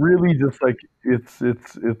think. It's really just like it's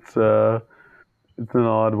an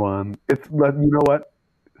odd one. But you know what?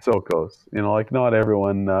 So it goes. You know, like not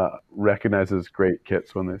everyone recognizes great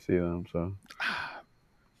kits when they see them. So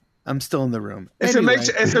I'm still in the room. If Anyway,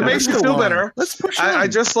 it makes you feel better, let's push on. I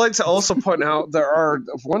just like to also point out that our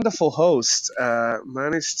wonderful host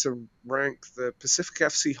managed to rank the Pacific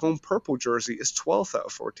FC home purple jersey as 12th out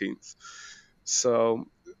of 14th. So,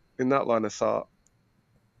 in that line of thought.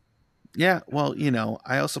 Yeah, well, you know,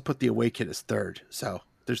 I also put the away kit as third, so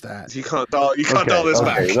there's that. You can't dial this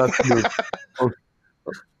back.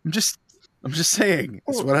 I'm just saying.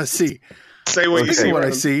 It's what I see. Say what you see. What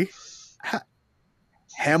I see.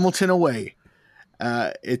 Hamilton away.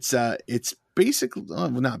 It's basically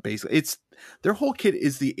not basically. It's their whole kit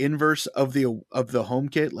is the inverse of the home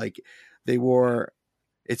kit. Like they wore,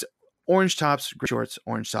 it's orange tops, gray shorts,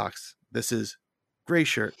 orange socks. This is gray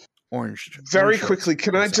shirt, orange. Very orange quickly, shorts,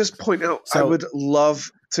 can I just point out? I would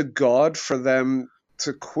love to God for them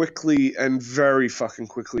to quickly and very fucking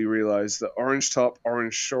quickly realize that orange top,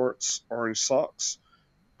 orange shorts, orange socks,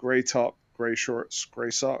 gray top, gray shorts, gray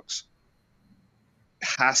socks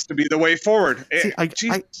has to be the way forward. See, I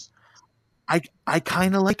kind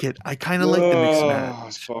of like it. I kind of like the mixed match.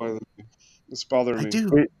 It's bothering me. I do.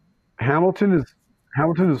 Wait, Hamilton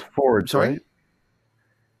is forwards, Sorry? right?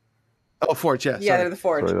 Oh, forwards, yeah. Yeah, they're the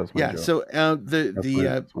forwards. Sorry, that's my joke. So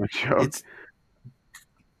That's my joke. It's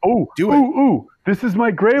this is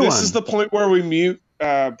my gray one. This is the point where we mute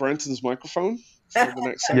Brenton's microphone for the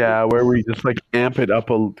next segment. Yeah, where we just like amp it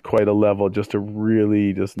up quite a level just to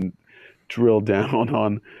really just drill down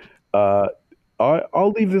on.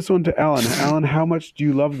 I'll leave this one to Alan. Alan, how much do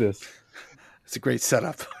you love this? It's a great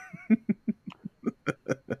setup.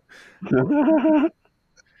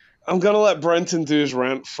 I'm going to let Brenton do his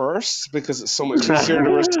rant first because it's so much easier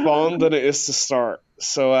to respond than it is to start.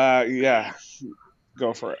 So, yeah,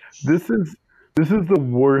 go for it. This is the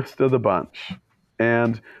worst of the bunch.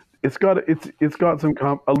 And it's got some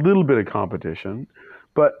a little bit of competition,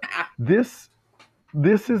 but this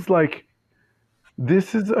is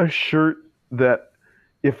a shirt that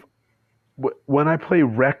when I play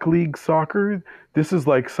rec league soccer, this is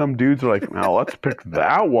like some dudes are like, well, let's pick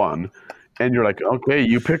that one. And you're like, okay,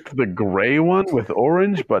 you picked the gray one with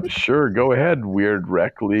orange, but sure, go ahead, weird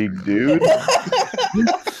rec league dude.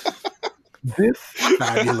 This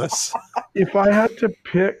fabulous. If I had to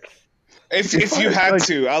pick, if you had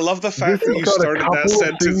to, I love the fact that you started that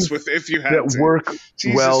sentence with "if you had to." Work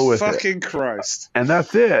Jesus well with fucking it. Christ! And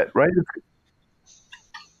that's it, right?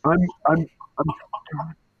 I'm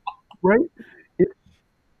right.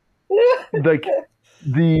 Like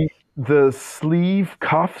the sleeve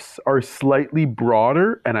cuffs are slightly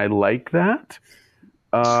broader, and I like that.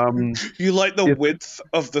 You like the width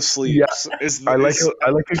of the sleeves? Yeah, I like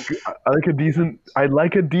a decent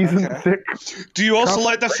okay. thick. Do you also cuff,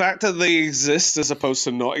 like the fact that they exist as opposed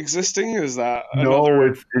to not existing? Is that no?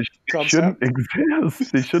 It shouldn't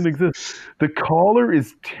exist. They shouldn't exist. The collar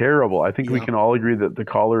is terrible. I think we can all agree that the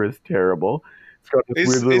collar is terrible. It's got this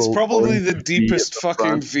weird little. It's probably the V deepest at the fucking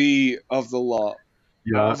front. V of the lot.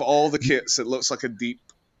 Yeah. Of all the kits, it looks like a deep.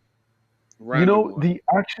 You know, the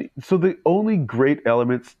only great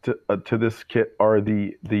elements to this kit are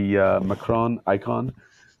the Macron icon,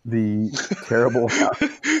 the terrible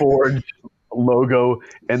forge logo,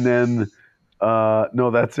 and then no,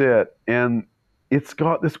 that's it. And it's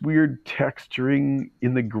got this weird texturing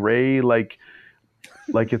in the gray, like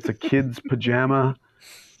it's a kid's pajama.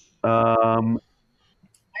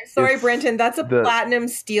 Sorry, Brenton, that's a platinum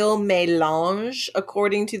steel melange,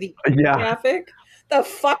 according to the graphic. The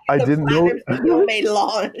fuck is a platinum steel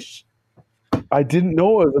melange? I didn't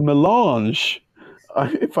know it was a melange.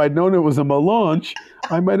 If I'd known it was a melange,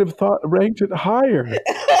 I might have ranked it higher.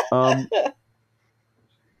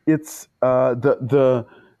 It's the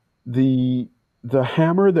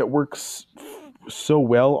hammer that works so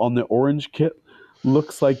well on the orange kit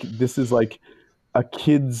looks like this is like a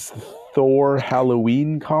kid's Thor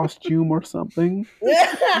Halloween costume or something.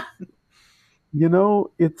 You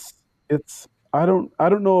know, it's I don't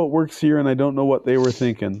know what works here, and I don't know what they were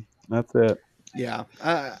thinking. That's it. Yeah,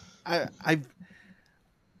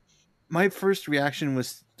 my first reaction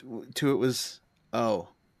was like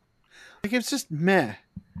it's just meh.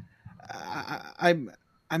 I've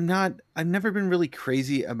never been really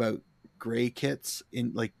crazy about gray kits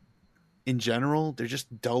in general. They're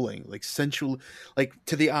just dulling, like sensual, like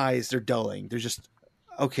to the eyes, they're dulling. They're just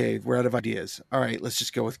okay, we're out of ideas. All right, let's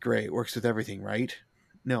just go with gray. It works with everything, right?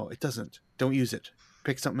 No, it doesn't. Don't use it.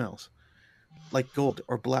 Pick something else, like gold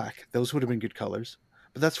or black. Those would have been good colors,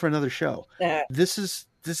 but that's for another show. This is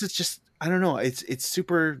just, I don't know. It's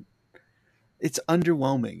super. It's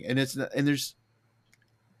underwhelming, and there's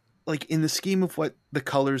like, in the scheme of what the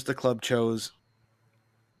colors the club chose,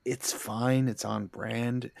 it's fine. It's on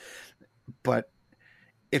brand, but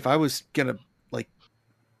if I was gonna like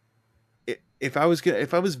if I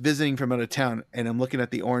was visiting from out of town and I'm looking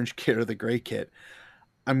at the orange kit or the gray kit,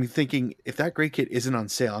 I'm thinking, if that gray kit isn't on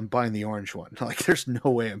sale, I'm buying the orange one. Like, there's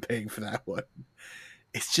no way I'm paying for that one.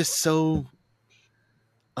 It's just so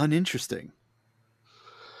uninteresting.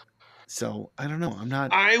 So I don't know. I'm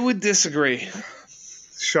not. I would disagree.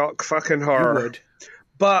 Shock fucking You horror. would.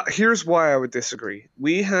 But here's why I would disagree.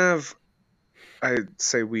 We have, I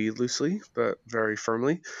say we loosely, but very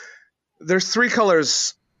firmly. There's 3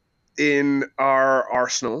 colors in our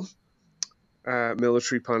arsenal.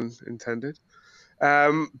 Military pun intended.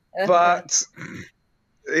 But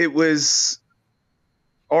it was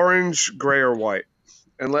orange, gray, or white.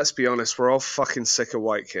 And let's be honest, we're all fucking sick of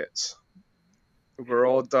white kits. We're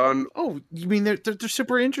all done. Oh, you mean they're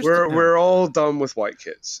super interesting? We're all done with white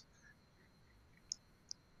kits.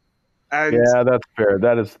 And Yeah, that's fair.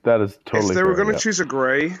 That is totally. if they were fair, going to choose a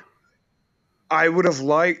gray, I would have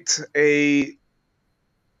liked a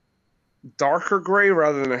darker gray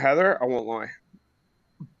rather than a heather. I won't lie.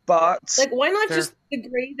 But Like, why not just the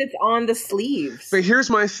gray that's on the sleeves? But here's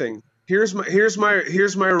my thing. Here's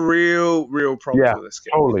my real problem Yeah, with this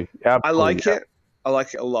game. totally. Absolutely. I like it. I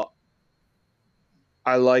like it a lot.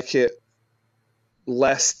 I like it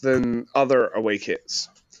less than other away kits.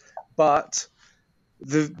 But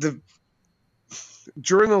the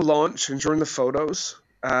during the launch and during the photos,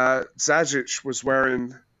 Zajic was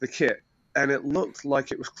wearing the kit, and it looked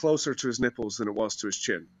like it was closer to his nipples than it was to his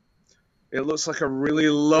chin. It looks like a really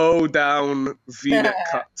low down V-neck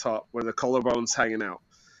cut top where the collarbone's hanging out.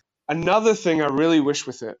 Another thing I really wish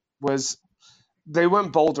with it was they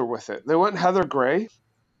went bolder with it. They went heather gray,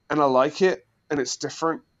 and I like it, and it's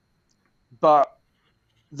different. But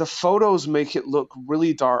the photos make it look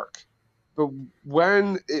really dark. But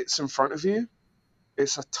when it's in front of you,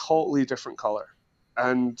 it's a totally different color.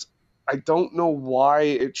 And I don't know why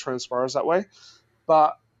it transpires that way,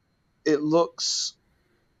 but it looks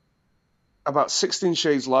about 16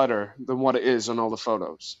 shades lighter than what it is on all the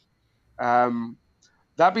photos.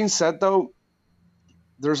 That being said, though,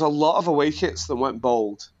 there's a lot of away kits that went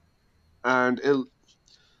bold, and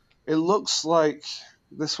it looks like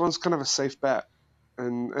this one's kind of a safe bet,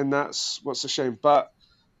 and that's what's a shame. But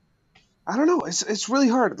I don't know. It's really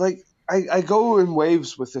hard. Like, I go in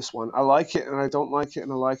waves with this one. I like it and I don't like it,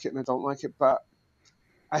 and I like it and I don't like it. But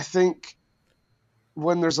I think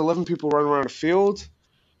when there's 11 people running around a field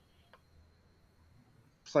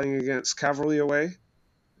playing against cavalry away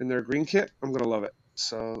in their green kit, I'm gonna love it.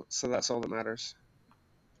 So that's all that matters.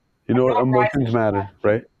 You know what? Emotions matter,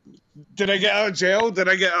 right? Did I get out of jail? Yeah,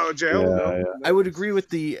 No. yeah. I would agree with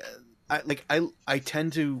the. I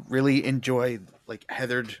tend to really enjoy like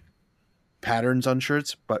heathered patterns on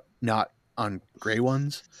shirts, but not on gray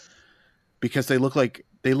ones, because they look like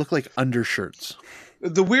undershirts.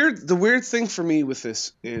 The weird thing for me with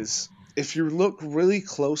this is, if you look really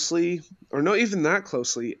closely, or not even that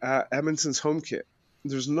closely, at Edmonton's home kit,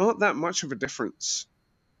 there's not that much of a difference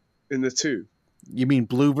in the two. You mean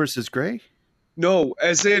blue versus gray? No,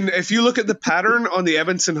 as in, if you look at the pattern on the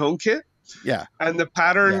Edmonton home kit, Yeah. and the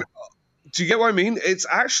pattern, Yeah. do you get what I mean? It's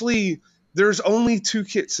actually, there's only 2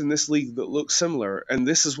 kits in this league that look similar, and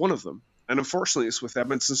this is one of them. And unfortunately, it's with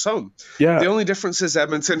Edmonton's home. Yeah. The only difference is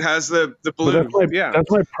Edmonton has the blue. That's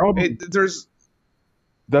my problem.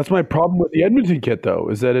 That's my problem with the Edmonton kit, though,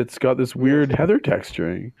 is that it's got this weird heather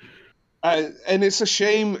texturing. And it's a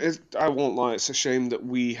shame. I won't lie. It's a shame that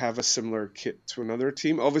we have a similar kit to another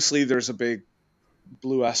team. Obviously, there's a big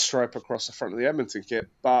blue S stripe across the front of the Edmonton kit.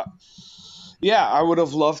 But yeah, I would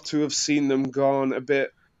have loved to have seen them gone a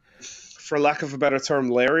bit, for lack of a better term,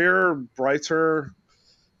 lairier, brighter,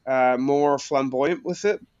 more flamboyant with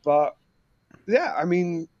it. But yeah, I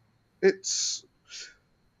mean, it's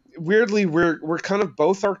weirdly, we're kind of,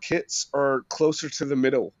 both our kits are closer to the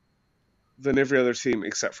middle than every other team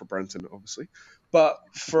except for Brenton, obviously. But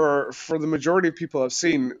for the majority of people I've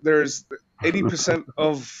seen, there's 80%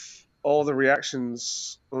 of all the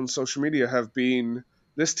reactions on social media have been,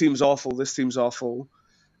 this team's awful,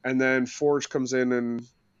 and then Forge comes in and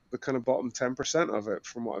the kind of bottom 10% of it,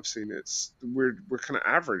 from what I've seen, it's we're kind of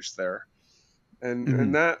average there,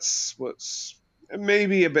 and that's what's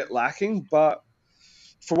maybe a bit lacking. But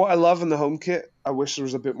for what I love in the home kit, I wish there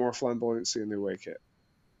was a bit more flamboyancy in the away kit.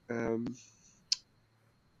 Um,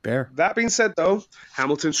 Bear. that being said, though,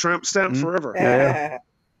 Hamilton's tramp stamp forever. Yeah.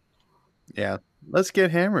 Yeah. Let's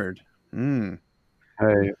get hammered.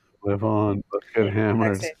 Hey, live on. Let's get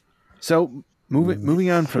hammered. So moving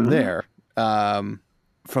on from there,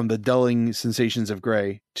 from the dulling sensations of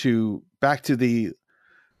gray to back to the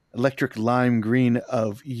electric lime green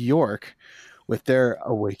of York with their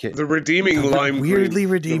Awake-It. The redeeming lime weirdly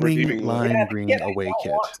green. redeeming lime Yeah, green I don't Awake-It.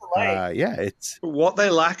 want to like. Yeah, it's What they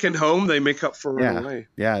lack in home, they make up for in away.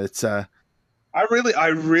 yeah, it's I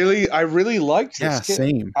really liked this kit.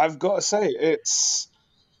 same. I've got to say, it's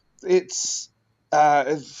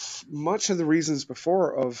much of the reasons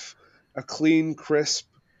before of a clean, crisp,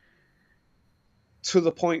 to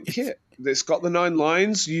the point kit. It's got the 9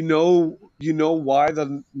 lines. You know why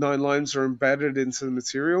the 9 lines are embedded into the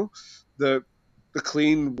material. The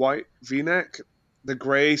clean white V-neck, the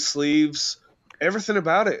gray sleeves, everything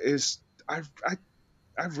about it is I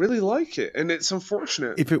really like it, and it's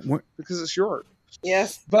unfortunate If it weren't because it's York.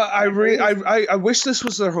 Yes, But I wish this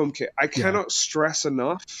was their home kit. I cannot stress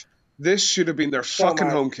enough. This should have been their fucking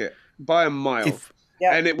much. home kit by a mile.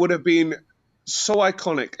 Yeah. And it would have been so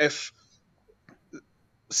iconic if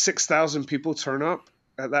 6,000 people turn up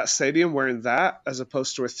at that stadium wearing that as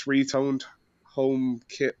opposed to a 3-toned home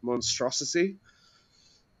kit monstrosity.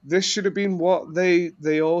 This should have been what they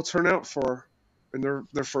all turn out for in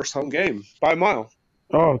their first home game by a mile.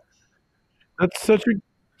 Oh, that's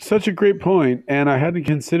such a great point, and I hadn't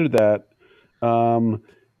considered that.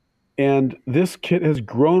 And this kit has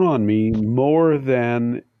grown on me more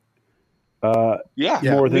than more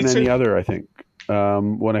than any other. I think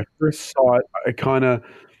when I first saw it, I kind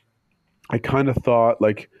of thought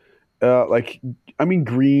like I mean,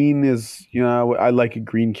 green is, I like a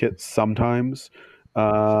green kit sometimes.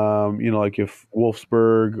 Like if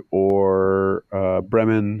Wolfsburg or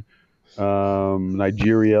Bremen,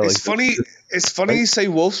 Nigeria. It's funny you say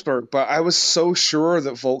Wolfsburg, but I was so sure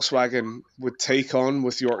that Volkswagen would take on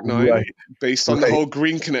with York 9 based on the whole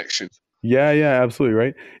green connection. Yeah, absolutely,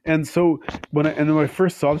 right. And so when I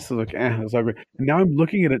first saw this, I was like, it's not great. Now I'm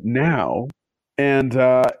looking at it now, and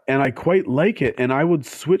I quite like it, and I would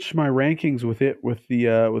switch my rankings with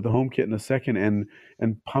the home kit in a second,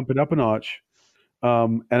 and pump it up a notch.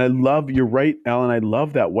 And I love, you're right, Alan. I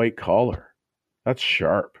love that white collar. That's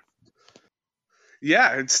sharp.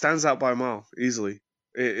 Yeah, it stands out by a mile easily.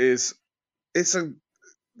 It's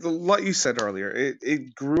like you said earlier.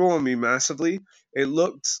 It grew on me massively. It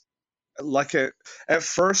looked like at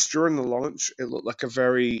first during the launch, it looked like a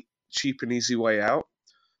very cheap and easy way out.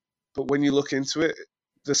 But when you look into it,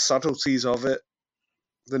 the subtleties of it,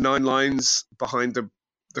 the 9 lines behind the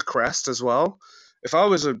crest as well. If I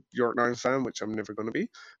was a York 9 fan, which I'm never going to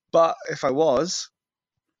be, but if I was,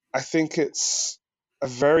 I think it's a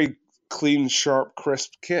very clean, sharp,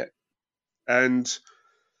 crisp kit. And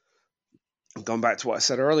going back to what I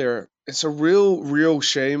said earlier, it's a real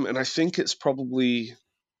shame, and I think it's probably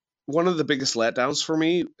one of the biggest letdowns for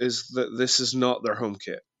me is that this is not their home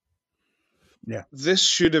kit. Yeah. This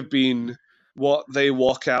should have been what they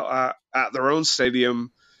walk out at their own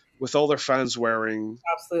stadium with all their fans wearing.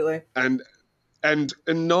 Absolutely. And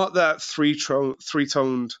not that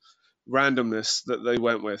three-toned randomness that they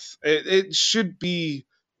went with. It should be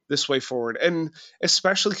this way forward. And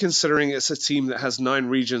especially considering it's a team that has 9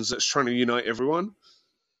 regions that's trying to unite everyone,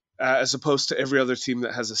 as opposed to every other team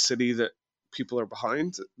that has a city that people are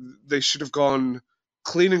behind. They should have gone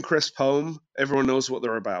clean and crisp home. Everyone knows what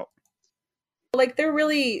they're about. Like, they're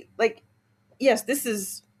really, like, yes, this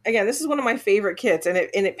is one of my favorite kits, and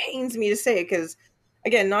it pains me to say it because,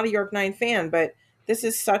 again, not a York 9 fan, but this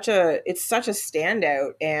is such a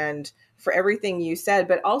standout, and for everything you said,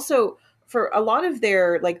 but also for a lot of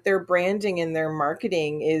their branding and their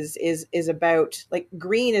marketing is about, like,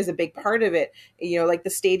 green is a big part of it. Like the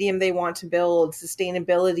stadium they want to build,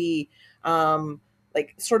 sustainability,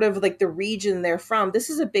 like sort of like the region they're from. This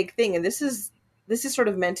is a big thing, and this is sort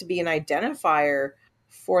of meant to be an identifier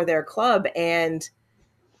for their club, and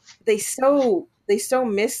they so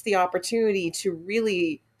missed the opportunity to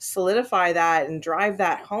really solidify that and drive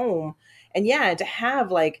that home. And to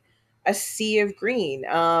have like a sea of green,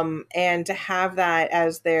 and to have that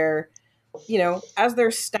as their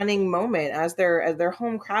stunning moment, as their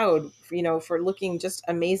home crowd, for looking just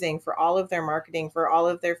amazing, for all of their marketing, for all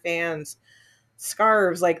of their fans,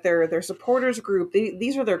 scarves, like their supporters group,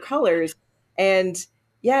 these are their colors. And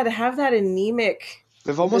to have that anemic,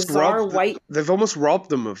 They've almost robbed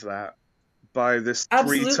them of that by this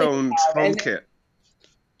three-toned home kit.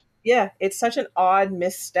 Yeah, it's such an odd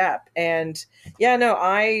misstep. And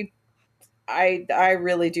I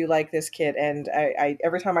really do like this kit, and I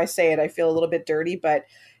every time I say it, I feel a little bit dirty, but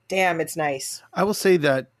damn, it's nice. I will say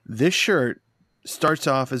that this shirt starts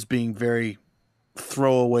off as being very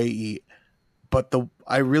throwaway-y, but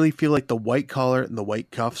I really feel like the white collar and the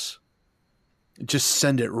white cuffs just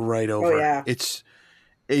send it right over. yeah. It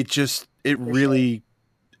really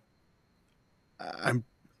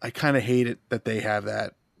I kind of hate it that they have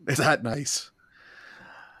that. Is that nice?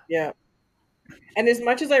 Yeah. And as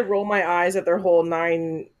much as I roll my eyes at their whole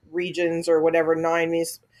 9 regions or whatever 9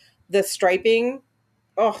 means, the striping,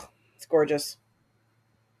 oh, it's gorgeous.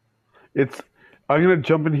 I'm going to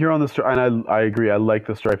jump in here on the and I agree. I like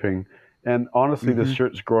the striping. And honestly, this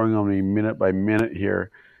shirt's growing on me minute by minute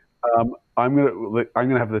here. I'm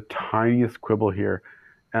gonna have the tiniest quibble here,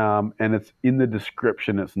 and it's in the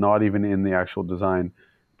description. It's not even in the actual design,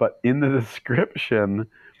 but in the description,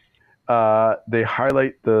 they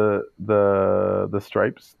highlight the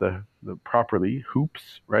stripes, the properly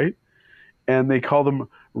hoops, right? And they call them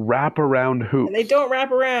wraparound hoops. And they don't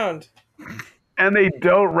wrap around. And they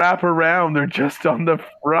don't wrap around. They're just on the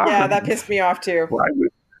front. Yeah, that pissed me off too.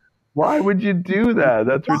 Why would you do that?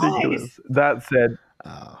 That's ridiculous. That said,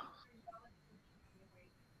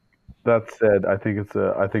 I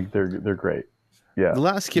think they're great. Yeah. The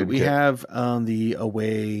last kit we have on the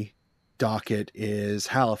away docket is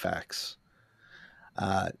Halifax.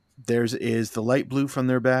 Theirs is the light blue from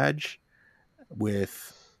their badge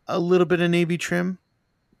with a little bit of navy trim,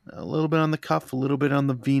 a little bit on the cuff, a little bit on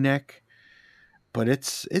the V-neck, but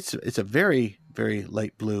it's a very, very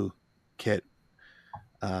light blue kit.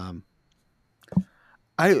 The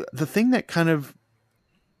thing that kind of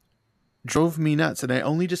drove me nuts, and I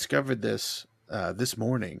only discovered this this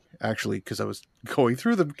morning, actually, because I was going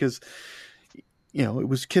through them, because it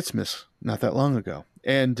was Kitsmas not that long ago,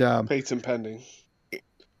 and patent pending.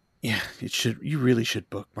 Yeah, you really should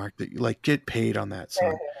bookmark that. Like, get paid on that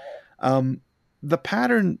song. The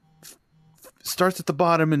pattern starts at the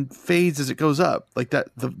bottom and fades as it goes up, like that.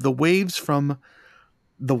 The waves from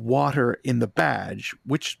the water in the badge,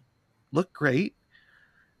 which look great,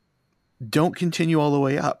 don't continue all the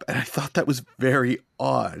way up. And I thought that was very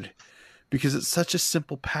odd because it's such a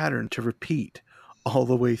simple pattern to repeat all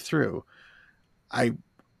the way through. I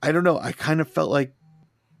don't know. I kind of felt like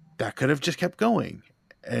that could have just kept going,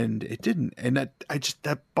 and it didn't. And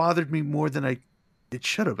that bothered me more than it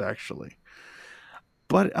should have, actually.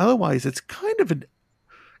 But otherwise, it's kind of an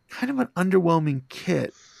underwhelming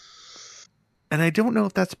kit. And I don't know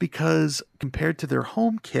if that's because compared to their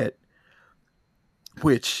home kit,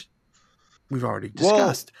 which we've already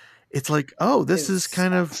discussed, it's like, this is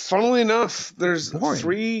kind of... Funnily enough, there's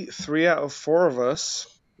boring. three out of 4 of us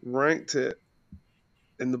ranked it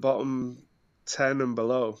in the bottom 10 and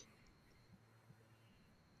below.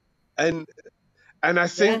 And I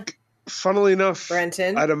think, funnily enough,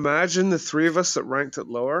 Brenton, I'd imagine the 3 of us that ranked it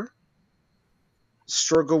lower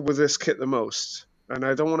struggled with this kit the most. And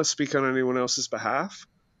I don't want to speak on anyone else's behalf,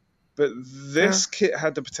 but this kit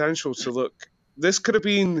had the potential to look... This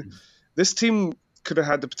team could have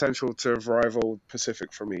had the potential to have rivaled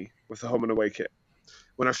Pacific for me with the home and away kit.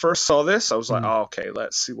 When I first saw this, I was like, okay,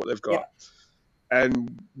 let's see what they've got. Yeah.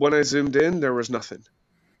 And when I zoomed in, there was nothing.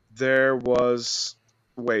 There was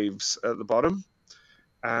waves at the bottom.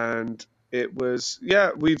 And it was,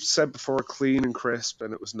 we've said before, clean and crisp,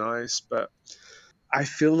 and it was nice. But I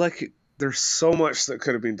feel like there's so much that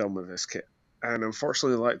could have been done with this kit. And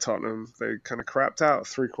unfortunately, like Tottenham, they kind of crapped out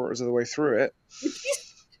 3/4 of the way through it.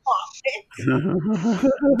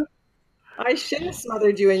 I should have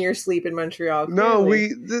smothered you in your sleep in Montreal. No,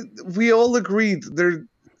 clearly. we all agreed.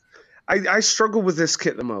 I struggle with this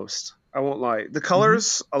kit the most. I won't lie. The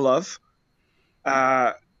colors I love.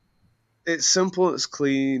 It's simple, it's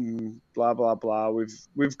clean, blah blah blah.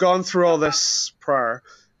 We've gone through all this prior,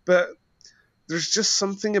 but there's just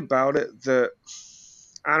something about it that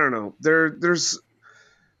I don't know. There's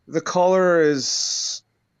the collar is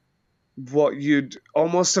what you'd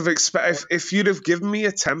almost have expected. If you'd have given me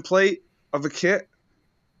a template of a kit,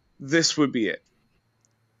 this would be it,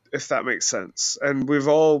 if that makes sense. And we've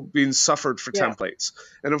all been suffered for templates.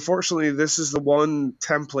 And unfortunately, this is the one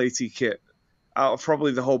templatey kit out of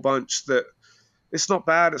probably the whole bunch that it's not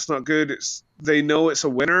bad, it's not good. They know it's a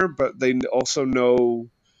winner, but they also know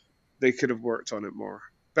they could have worked on it more.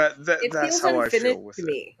 But that's how I feel with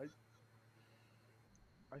it.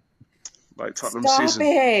 Like Tottenham season.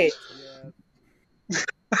 It.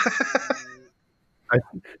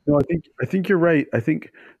 I think you're right. I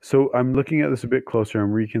think so. I'm looking at this a bit closer.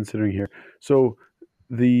 I'm reconsidering here. So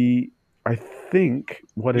I think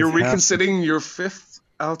what you're reconsidering your 5th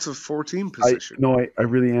out of 14 position. I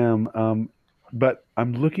really am. But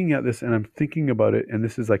I'm looking at this and I'm thinking about it, and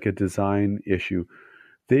this is like a design issue.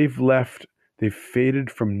 They've They've faded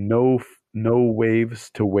from no waves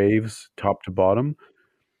to waves, top to bottom,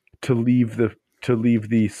 to leave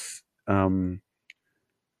these the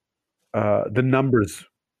numbers,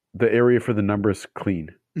 the area for the numbers clean,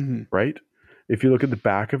 Mhm. right? If you look at the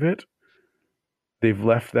back of it, they've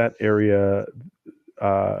left that area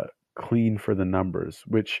clean for the numbers,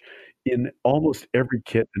 which in almost every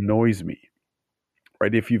kit annoys me,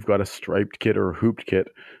 right? If you've got a striped kit or a hooped kit,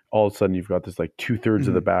 all of a sudden you've got this like 2/3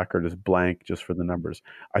 of the back are just blank just for the numbers.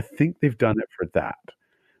 I think they've done it for that,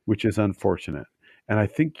 which is unfortunate. And I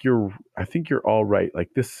think you're all right.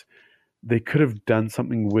 Like this, they could have done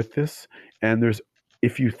something with this. And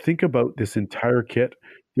if you think about this entire kit,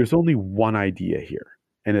 there's only one idea here,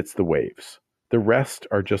 and it's the waves. The rest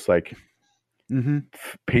are just like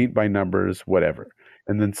paint by numbers, whatever.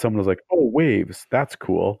 And then someone was like, "Oh, waves, that's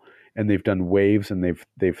cool." And they've done waves, and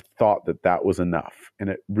they've thought that was enough, and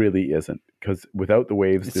it really isn't, because without the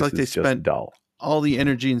waves, It's this like they is just spent dull. all the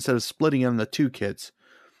energy, instead of splitting on the two kits,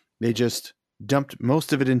 they just dumped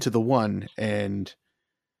most of it into the one and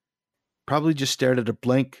probably just stared at a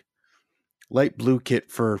blank light blue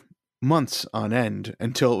kit for months on end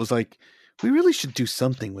until it was like, we really should do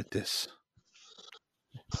something with this.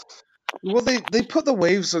 Well, they put the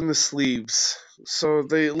waves on the sleeves, so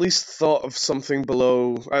they at least thought of something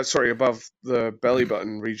above the belly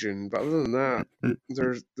button region. But other than that,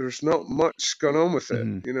 there's not much going on with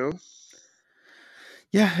it, you know.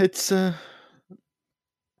 Yeah, it's I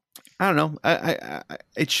don't know. I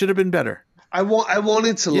it should have been better. I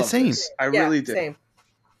wanted to love same. this. I really did. Same.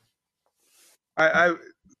 I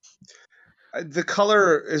the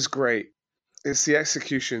color is great. It's the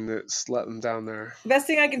execution that's let them down there. The best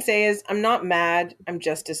thing I can say is I'm not mad. I'm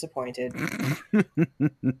just disappointed.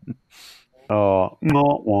 Oh,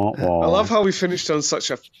 I love how we finished on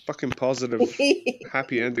such a fucking positive,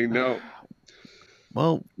 happy ending note.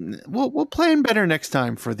 Well, we'll plan better next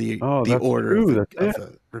time for the order of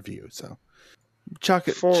the review. So,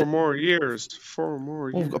 Four more years.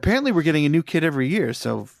 Well, apparently, we're getting a new kit every year.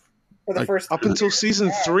 So, for the first up until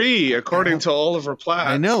season 3, according to Oliver Platt.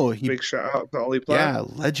 I know. Big shout out to Ollie Platt. Yeah,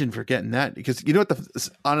 legend for getting that. Because you know what?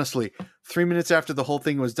 Honestly, 3 minutes after the whole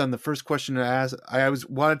thing was done, the first question I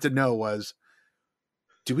wanted to know was,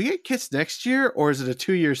 do we get kits next year, or is it a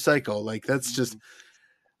 2-year cycle? Like, that's just,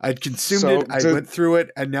 I'd consumed it, I went through it,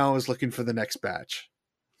 and now I was looking for the next batch.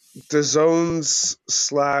 The zones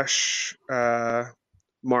 /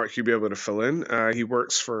 Mark, you'll be able to fill in. He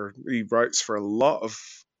writes for a lot of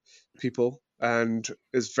people and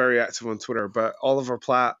is very active on Twitter. But Oliver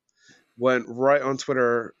Platt went right on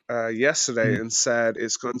Twitter yesterday and said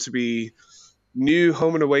it's going to be new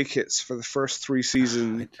home and away kits for the first 3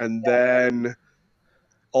 seasons, and then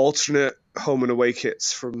alternate home and away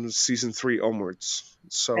kits from season 3 onwards.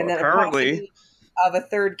 So and then apparently of a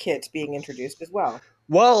third kit being introduced as well.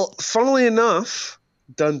 Well, funnily enough,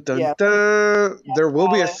 there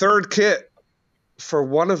will be a third kit for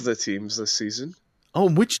one of the teams this season. Oh,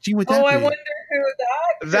 which team would that be? I wonder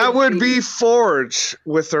who that would be Forge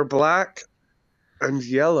with their black and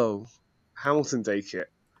yellow Hamilton Day kit.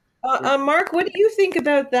 Mark, what do you think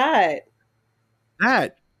about that?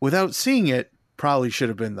 That, without seeing it, probably should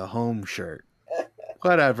have been the home shirt.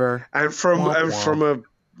 Whatever. And from a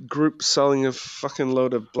group selling a fucking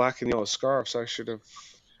load of black and yellow scarves, I should have.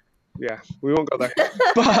 Yeah, we won't go there.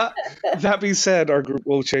 But that being said, our group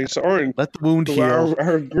will change to orange. Let the wound heal.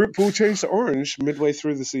 Our group will change to orange midway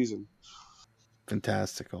through the season.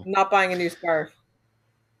 Fantastical. Not buying a new scarf.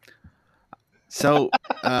 So,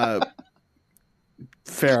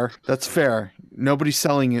 fair. That's fair. Nobody's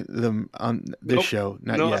selling them on this show,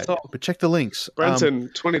 not yet. But check the links. Brenton,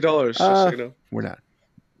 $20. Just so you know. We're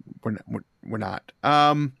not.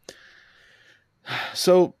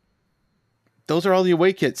 So those are all the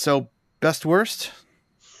away kits. So best worst.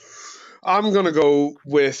 I'm gonna go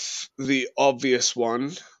with the obvious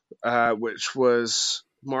one, which was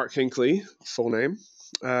Mark Hinckley, full name,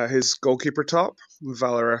 his goalkeeper top,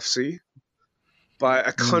 Valor FC, by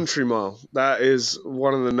a country mile. That is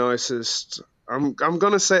one of the nicest. I'm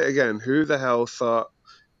gonna say it again. Who the hell thought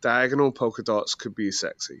diagonal polka dots could be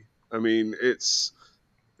sexy? I mean, it's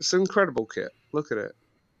an incredible kit. Look at it.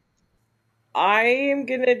 I'm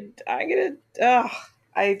gonna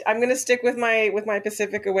stick with my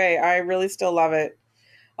Pacific away. I really still love it.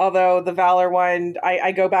 Although the Valor one,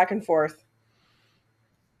 I go back and forth.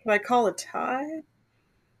 Can I call a tie?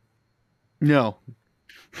 No.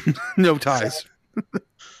 No ties.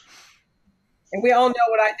 And we all know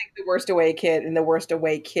what I think the worst away kit and the worst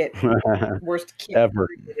away kit ever.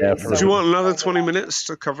 Do you want another 20 minutes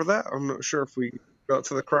to cover that? I'm not sure if we got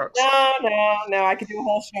to the crux. No. I could do a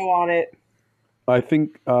whole show on it. I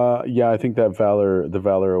think, I think that the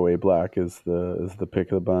Valor away black is the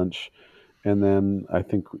pick of the bunch, and then I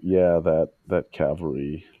think, that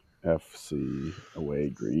Cavalry FC away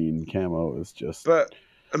green camo is just. But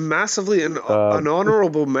massively an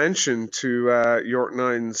honorable mention to York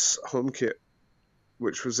 9's home kit,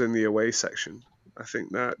 which was in the away section. I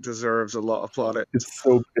think that deserves a lot of plaudits. It's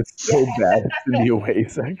so bad it's in the away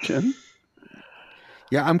section.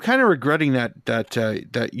 Yeah, I'm kind of regretting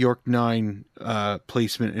that York 9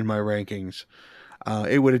 placement in my rankings.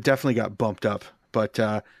 It would have definitely got bumped up, but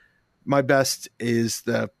my best is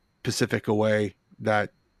the Pacific away.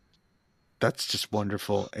 That's just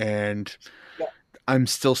wonderful, and I'm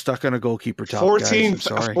still stuck on a goalkeeper top. 14th, guys,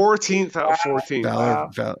 I'm sorry. 14th out of 14. Valor,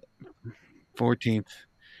 14th.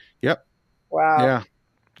 Yep. Wow.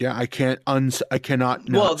 Yeah. I cannot.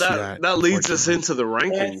 Well, see that leads us into the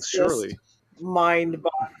rankings, surely.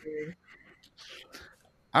 Mind-boggling.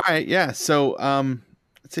 All right. Yeah. So,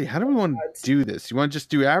 let's see. How do we want to do this? You want to just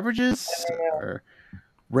do averages or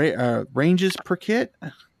ranges per kit?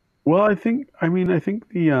 Well, I think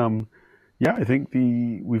the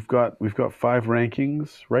we've got 5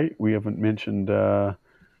 rankings, right? We haven't mentioned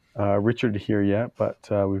Richard here yet, but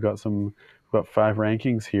we've got 5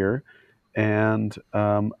 rankings here, and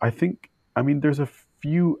there's a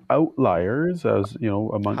few outliers, as you know,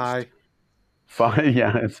 amongst 5.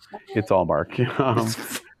 Yeah, it's all Mark.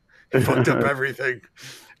 Fucked up everything.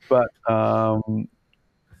 But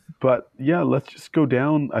yeah, let's just go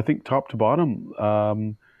down. I think top to bottom.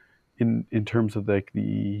 In terms of like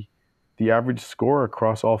the average score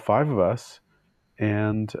across all 5 of us,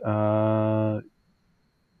 and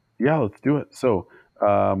let's do it. So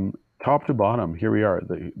top to bottom, here we are.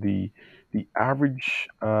 The average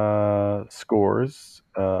scores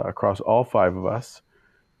across all 5 of us.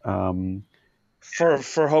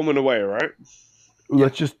 For home and away, right?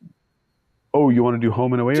 Let's just. Oh, you want to do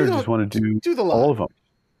home and away, or just want to do all of them?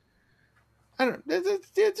 I don't.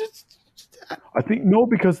 I think no,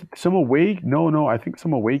 because some away. No. I think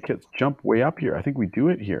some away kits jump way up here. I think we do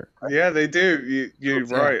it here. Yeah, they do. You're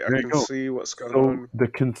right. I can see what's going on. The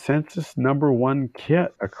consensus number 1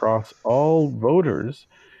 kit across all voters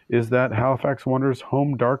is that Halifax Wanderers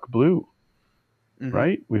home dark blue. Mm-hmm.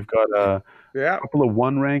 Right? We've got a couple of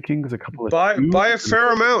 1 rankings, a couple of 2. By a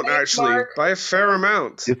fair amount, actually. By a fair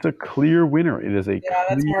amount. It's a clear winner. It is a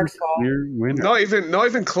clear winner. Not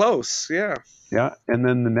even close. Yeah. Yeah, and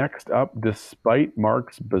then the next up, despite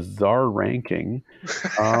Mark's bizarre ranking,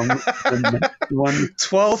 the next one,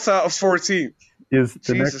 12th out of 14, is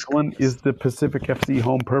the next one is the Pacific FC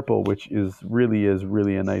Home Purple, which is really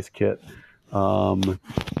a nice kit. And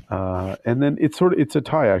then it's a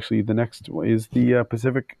tie actually. The next one is the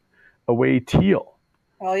Pacific Away Teal.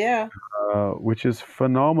 Oh yeah. Which is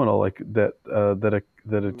phenomenal. Like that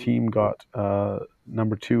a team got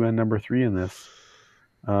number 2 and number 3 in this.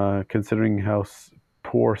 Considering how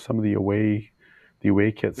poor some of the away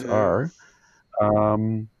kits are.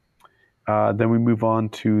 Then we move on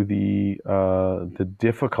to the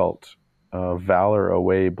difficult Valor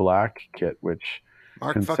away black kit, which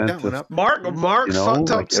Mark fucked that one up. Mark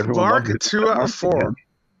fucked up. Mark 2 out of 4.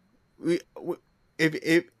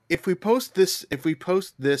 If we post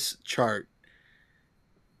this chart,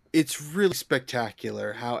 it's really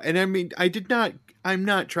spectacular how, and I mean, I'm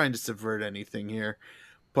not trying to subvert anything here,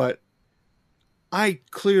 but I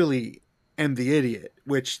clearly am the idiot,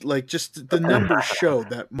 which like just the numbers show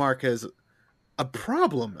that Mark has a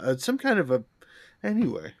problem, some kind of a,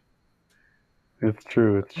 anyway. It's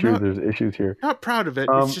true. There's issues here. Not proud of it.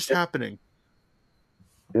 It's just happening.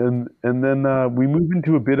 And then we move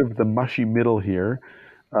into a bit of the mushy middle here.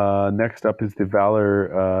 Next up is the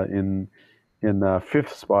Valor in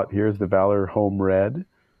 5th spot. Here is the Valor Home Red,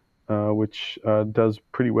 which does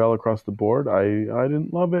pretty well across the board. I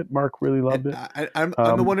didn't love it. Mark really loved it. I'm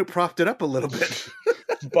the one who propped it up a little bit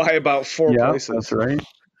by about 4 places. That's right.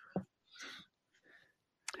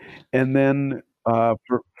 And then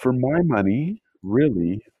for my money,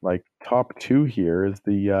 really, like top 2 here is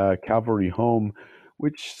the Cavalry Home,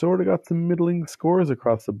 which sort of got some middling scores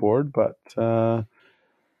across the board, but so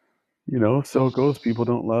it goes. People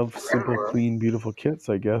don't love simple, clean, beautiful kits,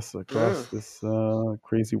 I guess, across this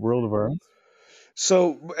crazy world of ours.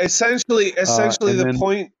 So essentially, the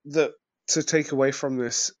point that to take away from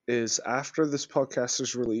this is after this podcast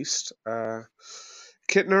is released,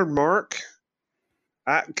 Kit Nerd Mark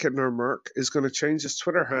at Kit Nerd Mark is going to change his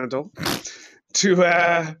Twitter handle to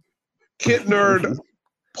Kit Nerd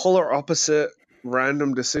Polar Opposite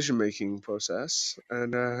Random Decision Making Process,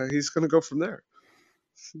 and he's going to go from there.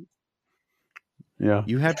 Yeah,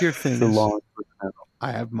 you have your thing.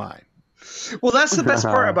 I have mine. Well, that's the best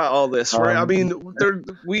part about all this, right? I Um, mean,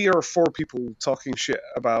 we are 4 people talking shit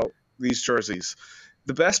about these jerseys.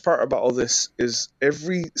 The best part about all this is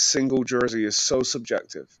every single jersey is so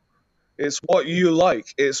subjective. It's what you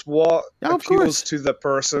like. It's what Yeah, of appeals course. to the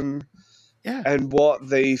person Yeah. and what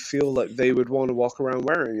they feel like they would want to walk around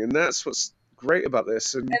wearing. And that's what's great about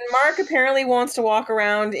this. And And Mark apparently wants to walk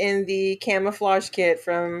around in the camouflage kit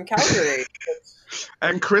from Calgary.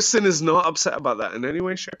 and Kristen is not upset about that in any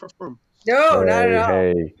way, shape, or form. No, not at all.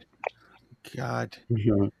 Hey. God.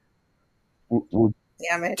 We'll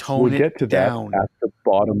Damn it. Tone get it to down. that at the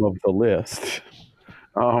bottom of the list.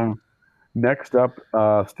 Next up,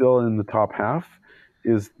 still in the top half,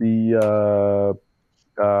 is the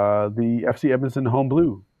FC Edmonton Home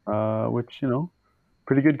Blue, which,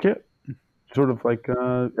 pretty good kit. Sort of like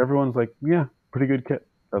everyone's like, yeah, pretty good kit.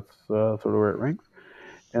 That's sort of where it ranks.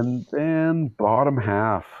 And then bottom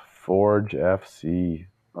half, Forge FC.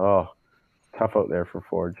 Oh, tough out there for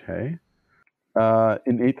Forge, hey?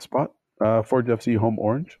 In 8th spot, Forge FC Home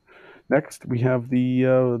Orange. Next, we have the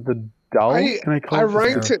dull. Can I call I it just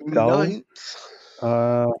ranked the it dull?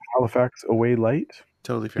 9th. Halifax away light.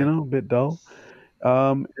 Totally fair. A bit dull.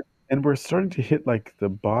 And we're starting to hit like the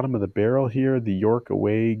bottom of the barrel here. The York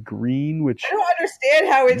away green, which I don't understand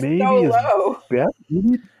how it's maybe so is low. best.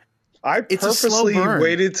 I It's a slow purposely burn.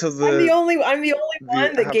 waited to I'm the only one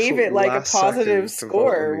that gave absolute it like a last positive second to vote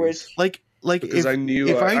score, on which these. Like Because I knew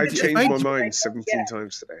if I if changed I my mind 17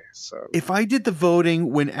 times today. So if I did the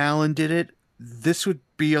voting when Alan did it, this would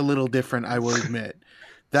be a little different, I will admit.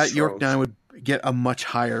 That York Strong. 9 would get a much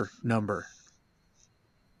higher number.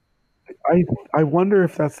 I wonder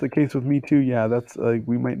if that's the case with me too. Yeah, that's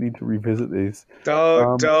we might need to revisit these.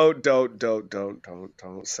 Don't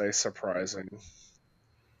say surprising.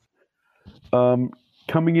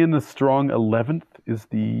 Coming in a strong 11th is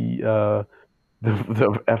the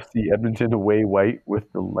FC Edmonton away white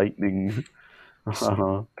with the lightning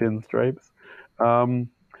pinstripes. And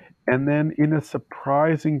then in a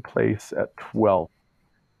surprising place at 12th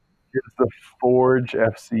is the Forge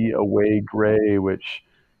FC away gray, which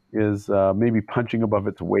is maybe punching above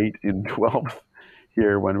its weight in 12th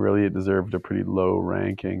here when really it deserved a pretty low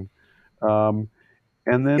ranking. And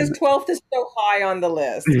then because 12th is so high on the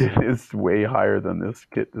list. it's way higher than this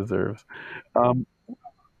kit deserves. And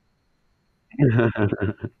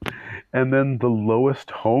then the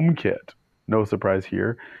lowest home kit, no surprise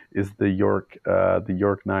here, is the York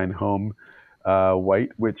 9 home white,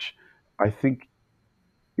 which I think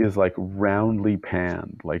is like roundly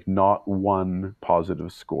panned, like not one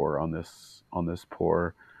positive score on this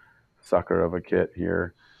poor sucker of a kit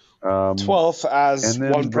here. 12th as and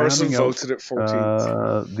then one person rounding out, voted at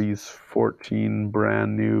 14th. These 14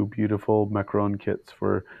 brand new beautiful Macron kits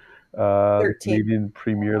for the 13. Canadian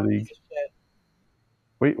Premier League.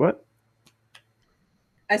 Wait, what?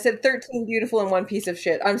 I said 13 beautiful and one piece of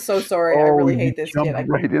shit. I'm so sorry. I really hate this jumped kid.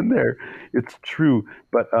 right in there. It's true,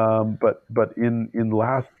 but in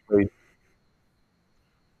last place.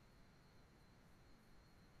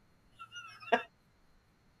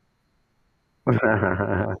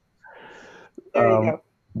 There you go.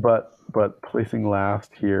 But placing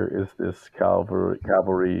last here is this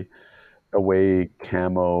cavalry away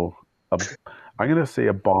camo. I'm gonna say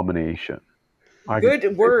abomination.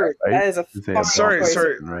 Good word. Right? That is a fine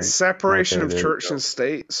Sorry. Right? Separation Okay, of church and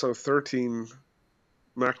state. So 13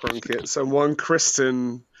 Macron kits and one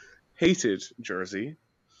Kristen hated jersey.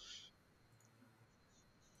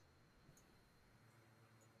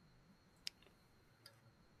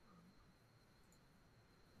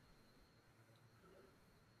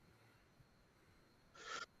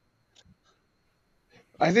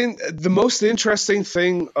 I think the most interesting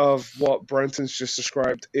thing of what Brenton's just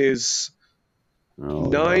described is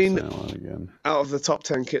 9 out of the top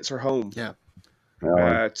 10 kits are home. Yeah.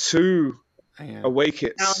 2 away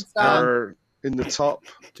kits are in the top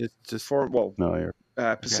just four. Well,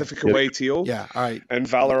 Pacific away teal. Yeah, all right. And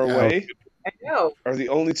Valor away. I know. Are the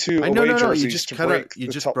only 2 away jerseys you just to cut break out. You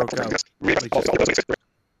the just top broke 10. out. Oh,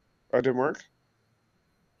 it didn't work?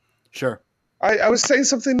 Sure. I was saying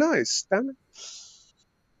something nice. Damn it.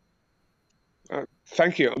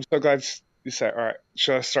 Thank you. I'm so glad you said. All right.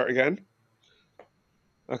 Should I start again?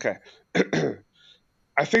 Okay.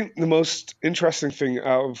 I think the most interesting thing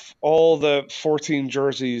out of all the 14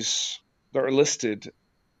 jerseys that are listed,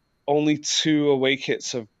 only 2 away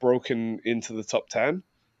kits have broken into the top 10,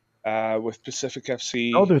 with Pacific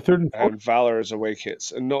FC they're third and fourth. and Valor's away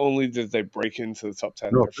kits. And not only did they break into the top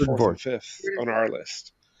 10, they're 4th and 5th on our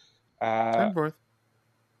list. Third and fourth.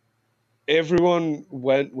 Everyone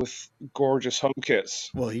went with gorgeous home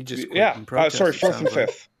kits. Well, he just sorry, 4th and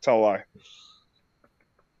 5th. Tell a lie.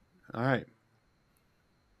 All right.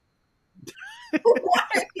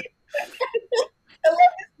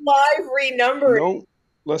 Live renumbering. No,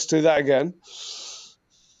 let's do that again.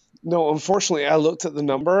 No, unfortunately, I looked at the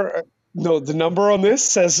number. No, the number on this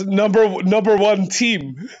says number one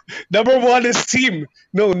team. Number one is team.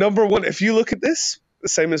 No, number one. If you look at this, the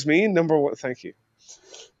same as me. Number one. Thank you.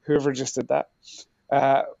 Whoever just did that.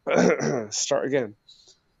 Start again.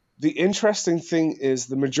 The interesting thing is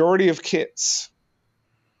the majority of kits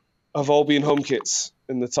have all been home kits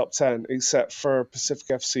in the top 10, except for Pacific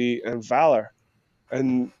FC and Valor.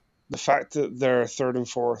 And the fact that they're third and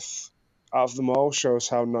fourth out of them all shows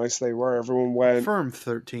how nice they were. Everyone went Firm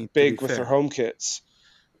 13th, big with their home kits,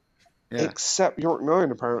 Yeah. except York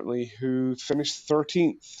 9, apparently, who finished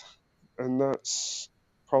 13th. And that's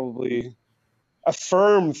probably a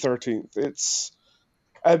firm 13th. It's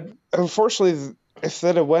unfortunately, if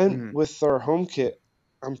they'd have went with their home kit,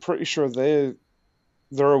 I'm pretty sure their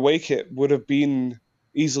away kit would have been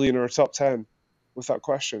easily in our top 10 without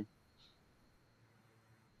question.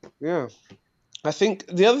 Yeah. I think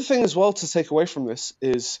the other thing as well to take away from this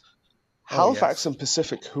is Halifax and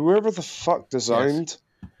Pacific, whoever the fuck designed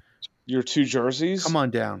your two jerseys, come on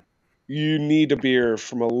down. You need a beer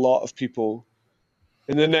from a lot of people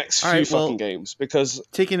in the next few fucking games, because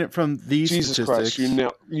taking it from these Jesus statistics,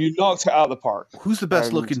 Christ, you knocked it out of the park. Who's the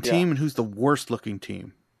best looking team and who's the worst looking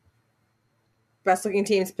team? Best looking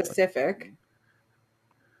team is Pacific.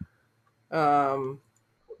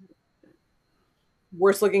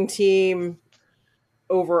 Worst looking team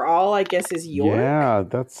overall, I guess, is York. Yeah,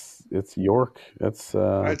 it's York. That's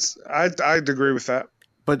I'd agree with that.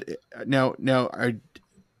 But now are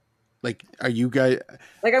you guys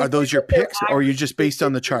are those your picks, or are you just based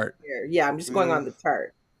on the chart? Yeah, I'm just going on the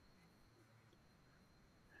chart.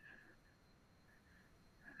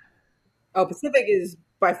 Oh, Pacific is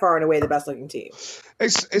by far and away the best looking team.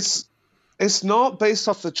 It's not based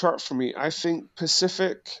off the chart for me. I think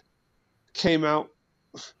Pacific came out.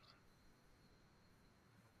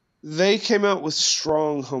 They came out with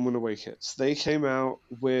strong home and away kits. They came out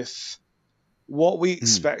with what we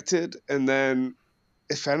expected, and then,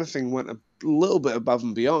 if anything, went a little bit above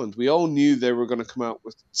and beyond. We all knew they were going to come out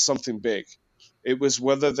with something big. It was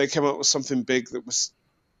whether they came out with something big that was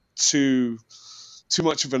too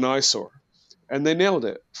much of an eyesore, and they nailed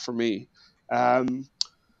it for me. I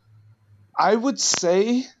would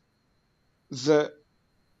say that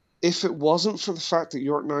if it wasn't for the fact that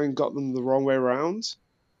York 9 got them the wrong way around,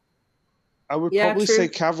 I would probably say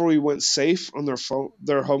Cavalry went safe on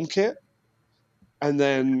their home kit, and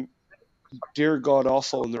then dear God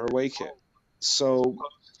awful in their away kit. So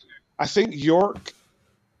I think York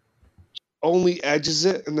only edges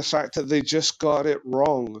it in the fact that they just got it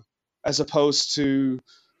wrong, as opposed to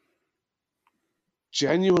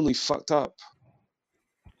genuinely fucked up.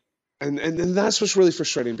 And that's what's really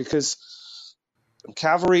frustrating, because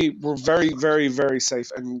Cavalry were very, very, very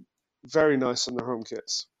safe and very nice on their home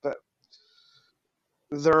kits, but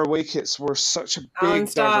their away kits were such a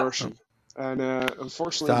big diversion. And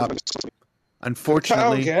unfortunately,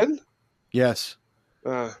 Unfortunately, again. Yes.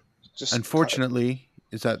 Unfortunately,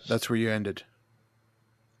 that's where you ended.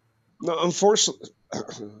 No, unfortunately,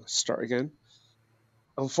 start again.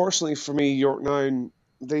 Unfortunately for me, York 9,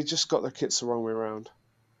 they just got their kits the wrong way around.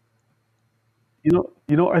 You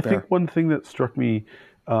know, I think one thing that struck me,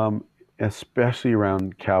 especially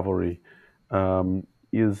around Cavalry,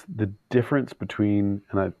 is the difference between,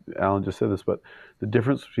 and Alan just said this, but the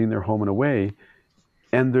difference between their home and away,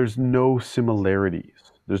 and there's no similarities.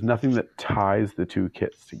 There's nothing that ties the two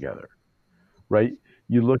kits together, right?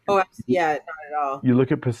 You look. Not at all. You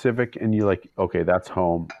look at Pacific, and you're like, okay, that's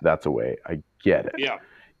home, that's away. I get it. Yeah.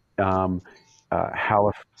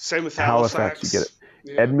 Same with Halifax. You get it.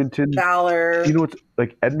 Yeah. Edmonton, Valor. You know, it's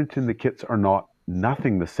like Edmonton. The kits are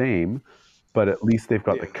nothing the same, but at least they've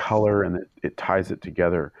got the color and it ties it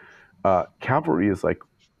together. Cavalry is like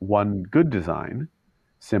one good design,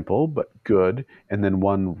 simple but good, and then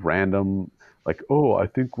one random, like, oh, I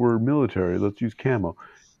think we're military, let's use camo.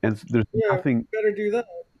 And there's nothing. Better do that.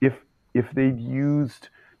 If they'd used,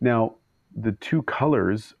 now the two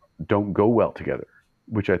colors don't go well together,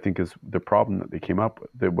 which I think is the problem that they came up with.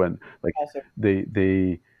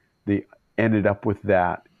 They ended up with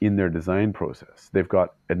that in their design process. They've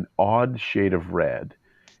got an odd shade of red,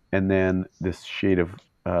 and then this shade of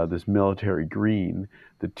this military green.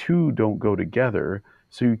 The two don't go together,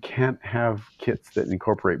 so you can't have kits that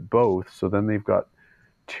incorporate both. So then they've got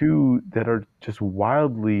two that are just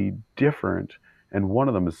wildly different, and one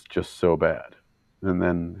of them is just so bad. And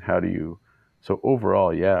then how do you? So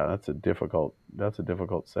overall, yeah, that's a difficult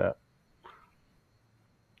set.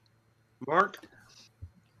 Mark?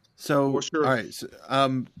 So, What's your all right.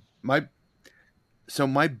 My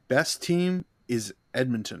my best team is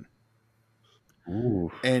Edmonton,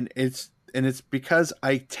 Ooh. and it's because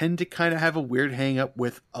I tend to kind of have a weird hang up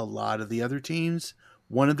with a lot of the other teams.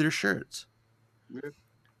 One of their shirts. Yeah.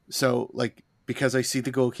 So, like, because I see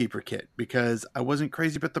the goalkeeper kit, because I wasn't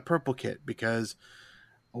crazy about the purple kit, because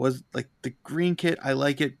I was like the green kit, I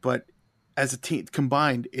like it, but as a team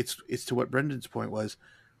combined, it's to what Brendan's point was,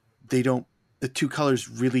 they don't the two colors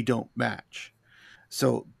really don't match.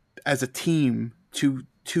 So as a team, two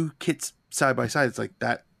kits side by side, it's like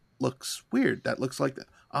that looks weird. That looks like the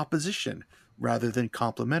opposition rather than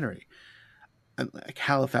complementary. And like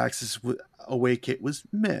Halifax's away kit was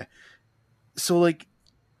meh. So like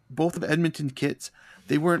both of Edmonton kits,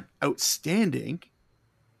 they weren't outstanding,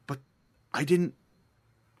 but I didn't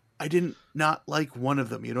I didn't not like one of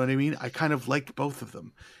them. You know what I mean? I kind of liked both of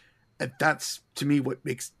them. And that's to me what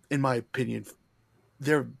makes, in my opinion,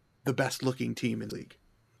 they're the best looking team in the league.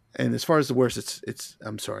 And as far as the worst, it's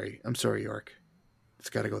I'm sorry, York. It's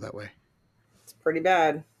got to go that way. It's pretty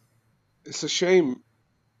bad. It's a shame.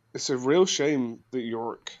 It's a real shame that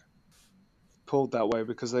York pulled that way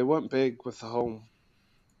because they went big with the home.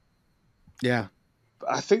 Yeah,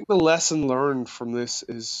 But I think the lesson learned from this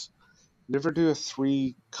is never do a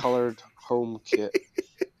 3-colored home kit.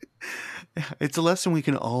 it's a lesson we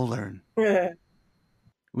can all learn.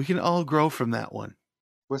 We can all grow from that one.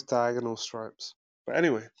 With diagonal stripes. But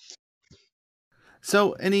anyway.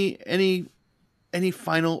 So, any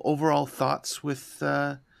final overall thoughts with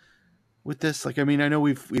this? Like, I mean, I know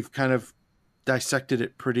we've kind of dissected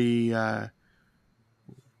it pretty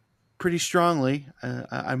strongly.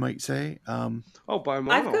 I might say. By a I've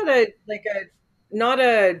mile. got a not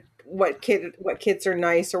a what kits are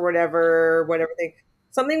nice or whatever thing.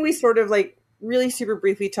 Something we sort of like really super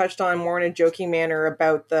briefly touched on more in a joking manner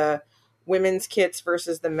about the women's kits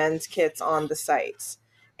versus the men's kits on the sites.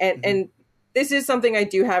 And this is something I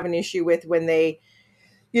do have an issue with when they,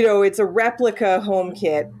 it's a replica home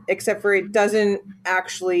kit, except for it doesn't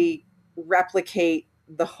actually replicate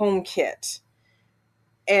the home kit.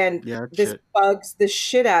 And this bugs the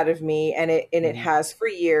shit out of me, and it has for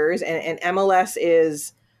years. And MLS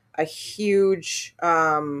is a huge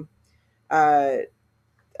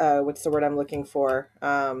what's the word I'm looking for?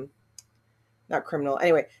 Not criminal.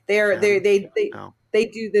 Anyway, they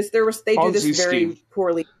do this. They do this very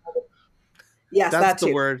poorly. Yes, that's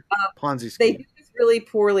the word. Ponzi scheme. They do this really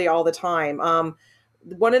poorly all the time.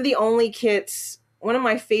 One of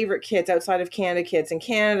my favorite kits outside of Canada kits, and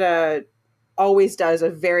Canada always does a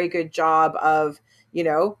very good job of,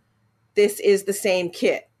 this is the same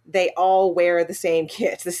kit. They all wear the same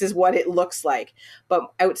kit. This is what it looks like.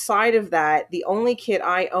 But outside of that, the only kit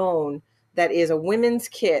I own that is a women's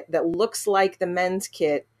kit that looks like the men's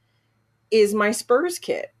kit is my Spurs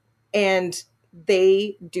kit. And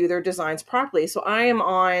they do their designs properly. So I am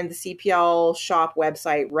on the CPL shop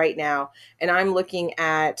website right now, and I'm looking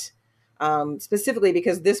at specifically,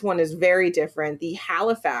 because this one is very different, the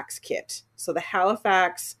Halifax kit. So the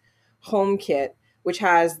Halifax home kit, which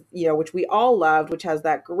has, which we all loved, which has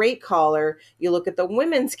that great collar. You look at the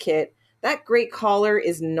women's kit, that great collar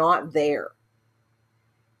is not there.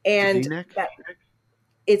 And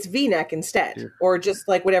it's V-neck instead, or just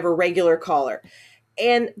like whatever regular collar.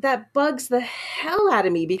 And that bugs the hell out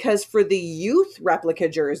of me, because for the youth replica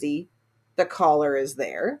jersey, the collar is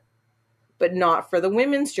there, but not for the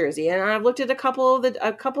women's jersey. And I've looked at a couple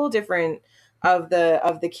of different of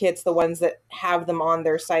the kits, the ones that have them on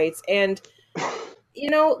their sites, and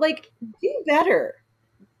like, do better.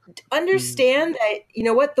 Understand that,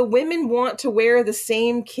 what, the women want to wear the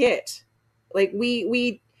same kit. Like,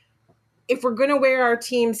 we if we're going to wear our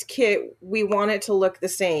team's kit, we want it to look the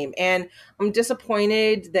same. And I'm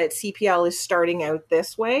disappointed that CPL is starting out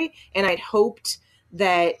this way. And I'd hoped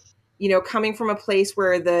that, coming from a place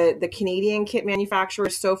where the Canadian kit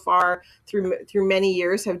manufacturers so far through many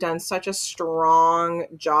years have done such a strong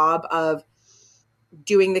job of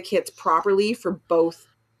doing the kits properly for both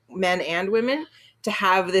men and women, to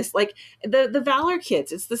have this, like the Valor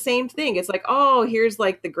kits, it's the same thing. It's like, oh, here's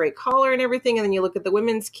like the great collar and everything. And then you look at the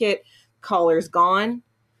women's kit, collar's gone,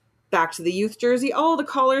 back to the youth jersey, oh, the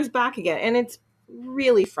collar's back again. And it's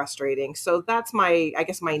really frustrating. So that's my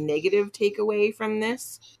negative takeaway from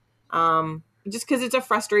this. Just because it's a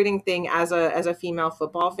frustrating thing as a female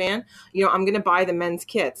football fan. I'm going to buy the men's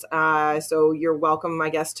kits. So you're welcome, I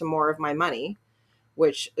guess, to more of my money,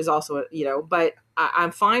 which is also, but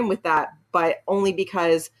I'm fine with that, but only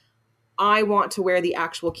because I want to wear the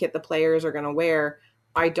actual kit the players are going to wear.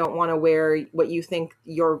 I don't want to wear what you think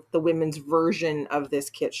the women's version of this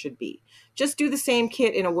kit should be. Just do the same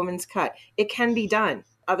kit in a women's cut. It can be done.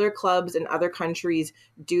 other clubs in other countries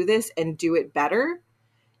do this and do it better.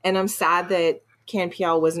 And I'm sad that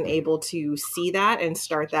CanPL wasn't able to see that and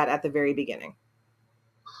start that at the very beginning.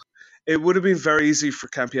 It would have been very easy for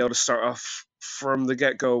CanPL to start off from the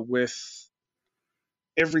get-go with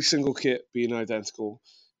every single kit being identical.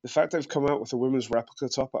 The fact they've come out with a women's replica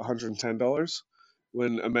top at $110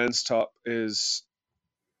 when a men's top is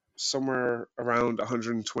somewhere around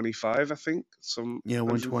 $125, I think. Yeah,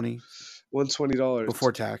 $120 $120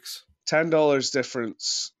 before tax. $10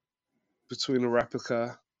 difference between a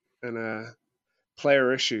replica and a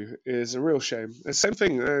player issue is a real shame. The same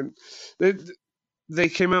thing. They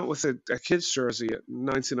came out with a kid's jersey at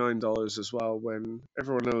 $99 as well, when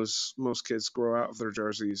everyone knows most kids grow out of their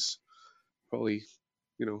jerseys probably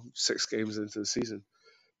 6 games into the season.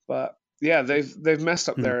 But yeah, they've messed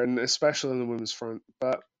up there, and especially on the women's front.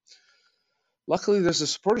 But luckily, there's a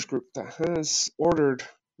supporters group that has ordered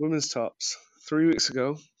women's tops 3 weeks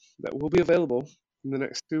ago that will be available in the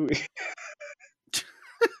next 2 weeks.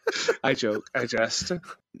 I joke, I jest.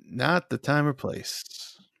 Not the time or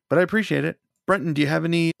place, but I appreciate it. Brenton, do you have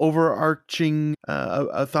any overarching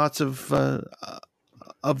thoughts of the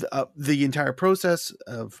entire process,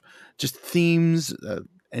 of just themes?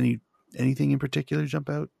 Anything in particular jump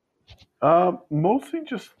out? Mostly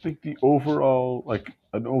just like the overall, like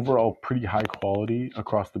an overall pretty high quality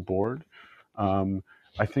across the board.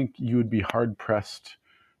 I think you would be hard pressed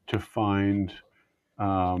to find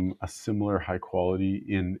a similar high quality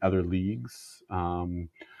in other leagues. I'm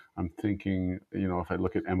thinking, if I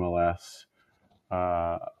look at MLS,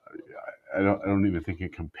 I don't even think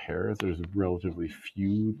it compares. There's relatively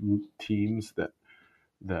few teams that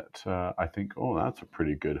I think, oh, that's a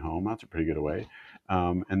pretty good home, that's a pretty good away.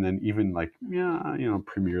 And then even like,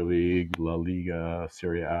 Premier League, La Liga,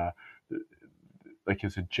 Serie A, like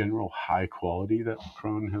it's a general high quality that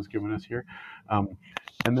Macron has given us here. And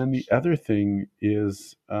then the other thing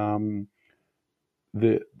is the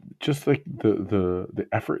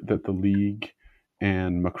effort that the league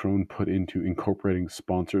and Macron put into incorporating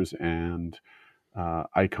sponsors and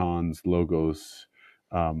icons, logos,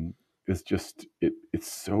 is just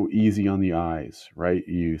it's so easy on the eyes, right?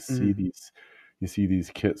 You see these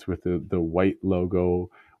kits with the white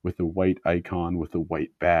logo, with the white icon, with the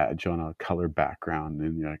white badge on a color background,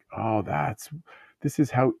 and you're like, oh, this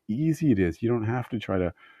is how easy it is. You don't have to try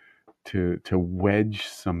to wedge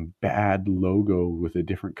some bad logo with a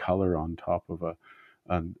different color on top of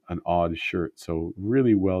an odd shirt. So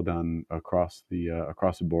really well done across the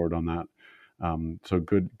board on that. So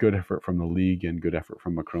good effort from the league and good effort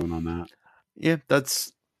from Macron on that. Yeah,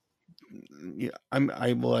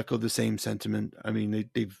 I will echo the same sentiment. I mean,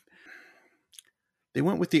 they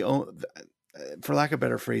went with for lack of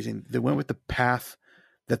better phrasing, they went with the path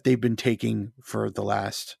that they've been taking for the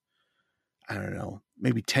last, I don't know,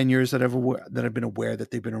 maybe 10 years that I've been aware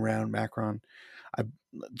that they've been around Macron. I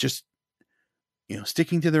just,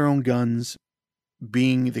 sticking to their own guns,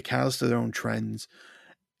 being the catalyst of their own trends,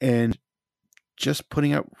 and just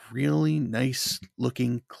putting out really nice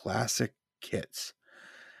looking classic kits.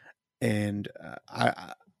 And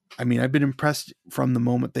I mean, I've been impressed from the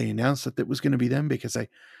moment they announced that it was going to be them, because I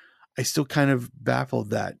still kind of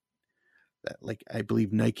baffled that like, I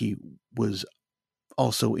believe Nike was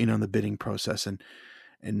also in on the bidding process, and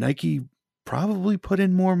Nike probably put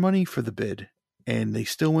in more money for the bid, and they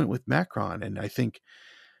still went with Macron. And I think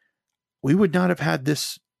we would not have had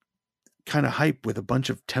this kind of hype with a bunch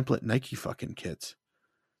of template Nike fucking kits.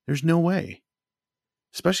 There's no way,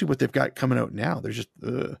 especially what they've got coming out now. They're just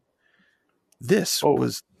this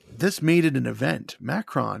made it an event.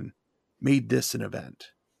 Macron made this an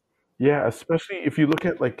event. Yeah, especially if you look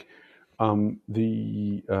at like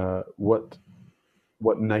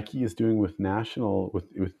what Nike is doing with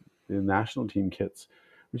the national team kits,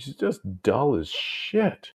 which is just dull as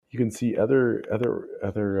shit. You can see other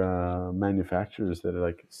manufacturers that are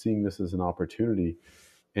like seeing this as an opportunity,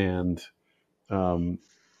 and full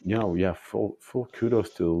kudos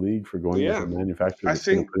to the league for going with a manufacturer that's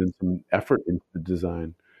going to put in some effort into the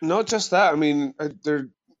design. Not just that, I mean, Roy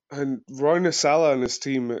Nasala and his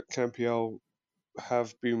team at CanPL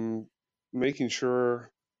have been making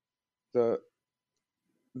sure that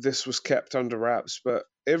this was kept under wraps, but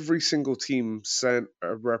every single team sent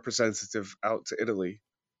a representative out to Italy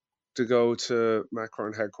to go to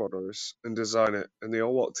Macron headquarters and design it, and they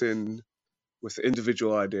all walked in with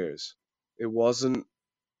individual ideas. It wasn't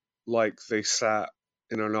like they sat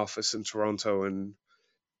in an office in Toronto and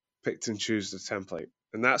picked and chose the template.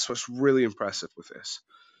 And that's what's really impressive with this.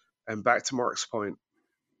 And back to Mark's point,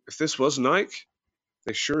 if this was Nike,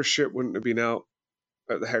 they sure as shit wouldn't have been out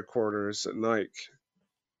at the headquarters at Nike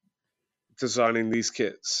designing these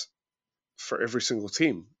kits for every single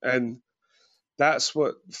team. And that's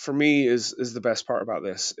what, for me, is the best part about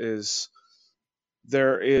this, is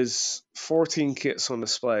there is 14 kits on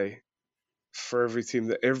display for every team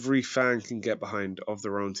that every fan can get behind of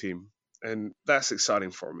their own team. And that's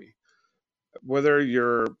exciting for me. Whether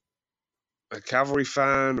you're a Cavalry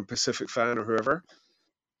fan, a Pacific fan, or whoever,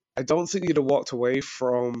 I don't think you'd have walked away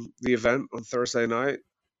from the event on Thursday night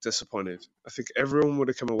disappointed. I think everyone would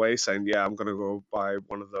have come away saying, yeah, I'm going to go buy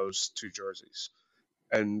one of those 2 jerseys.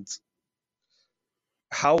 And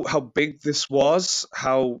how big this was,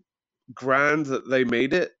 how grand that they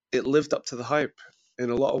made it, it lived up to the hype in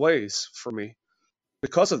a lot of ways for me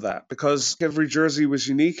because of that. Because every jersey was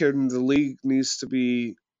unique, and the league needs to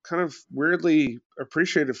be kind of weirdly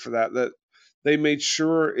appreciated for that, that they made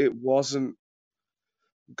sure it wasn't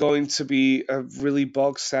going to be a really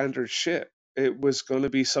bog standard shit. It was going to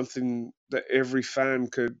be something that every fan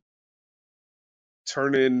could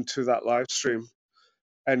turn into that live stream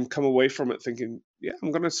and come away from it thinking, yeah,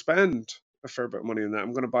 I'm going to spend a fair bit of money on that.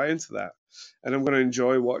 I'm going to buy into that. And I'm going to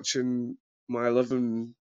enjoy watching my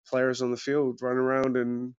 11 players on the field run around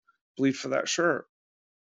and bleed for that shirt.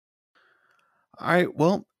 All right.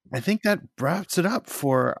 Well, I think that wraps it up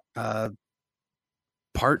for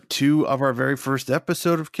part 2 of our very first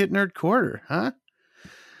episode of Kit Nerd Quarter, huh?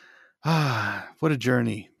 What a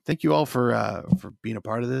journey. Thank you all for being a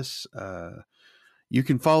part of this. You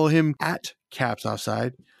can follow him at Caps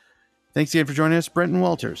Offside. Thanks again for joining us, Brenton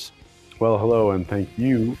Walters. Well, hello, and thank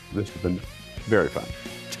you. This has been very fun.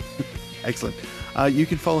 Excellent. You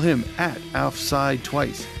can follow him at Offside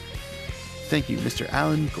Twice. Thank you, Mr.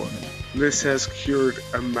 Alan Gorman. This has cured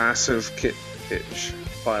a massive kit itch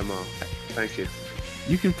by a mile. Thank you.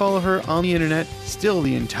 You can follow her on the internet, still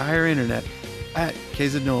the entire internet, at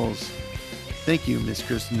Keza Knowles. Thank you, Miss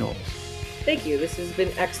Kristen Knowles. Thank you. This has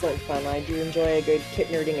been excellent fun. I do enjoy a good kit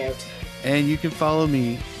nerding out. And you can follow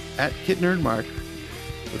me at Kit Nerd Mark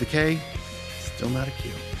with a K, still not a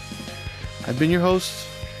Q. I've been your host,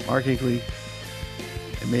 Mark Hinckley,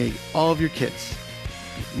 and may all of your kits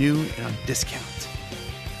be new and on discount.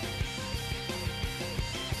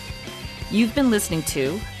 You've been listening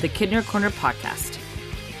to the Kit Nerd Corner podcast,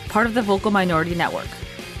 part of the Vocal Minority Network.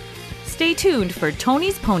 Stay tuned for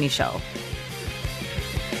Tony's Pony Show,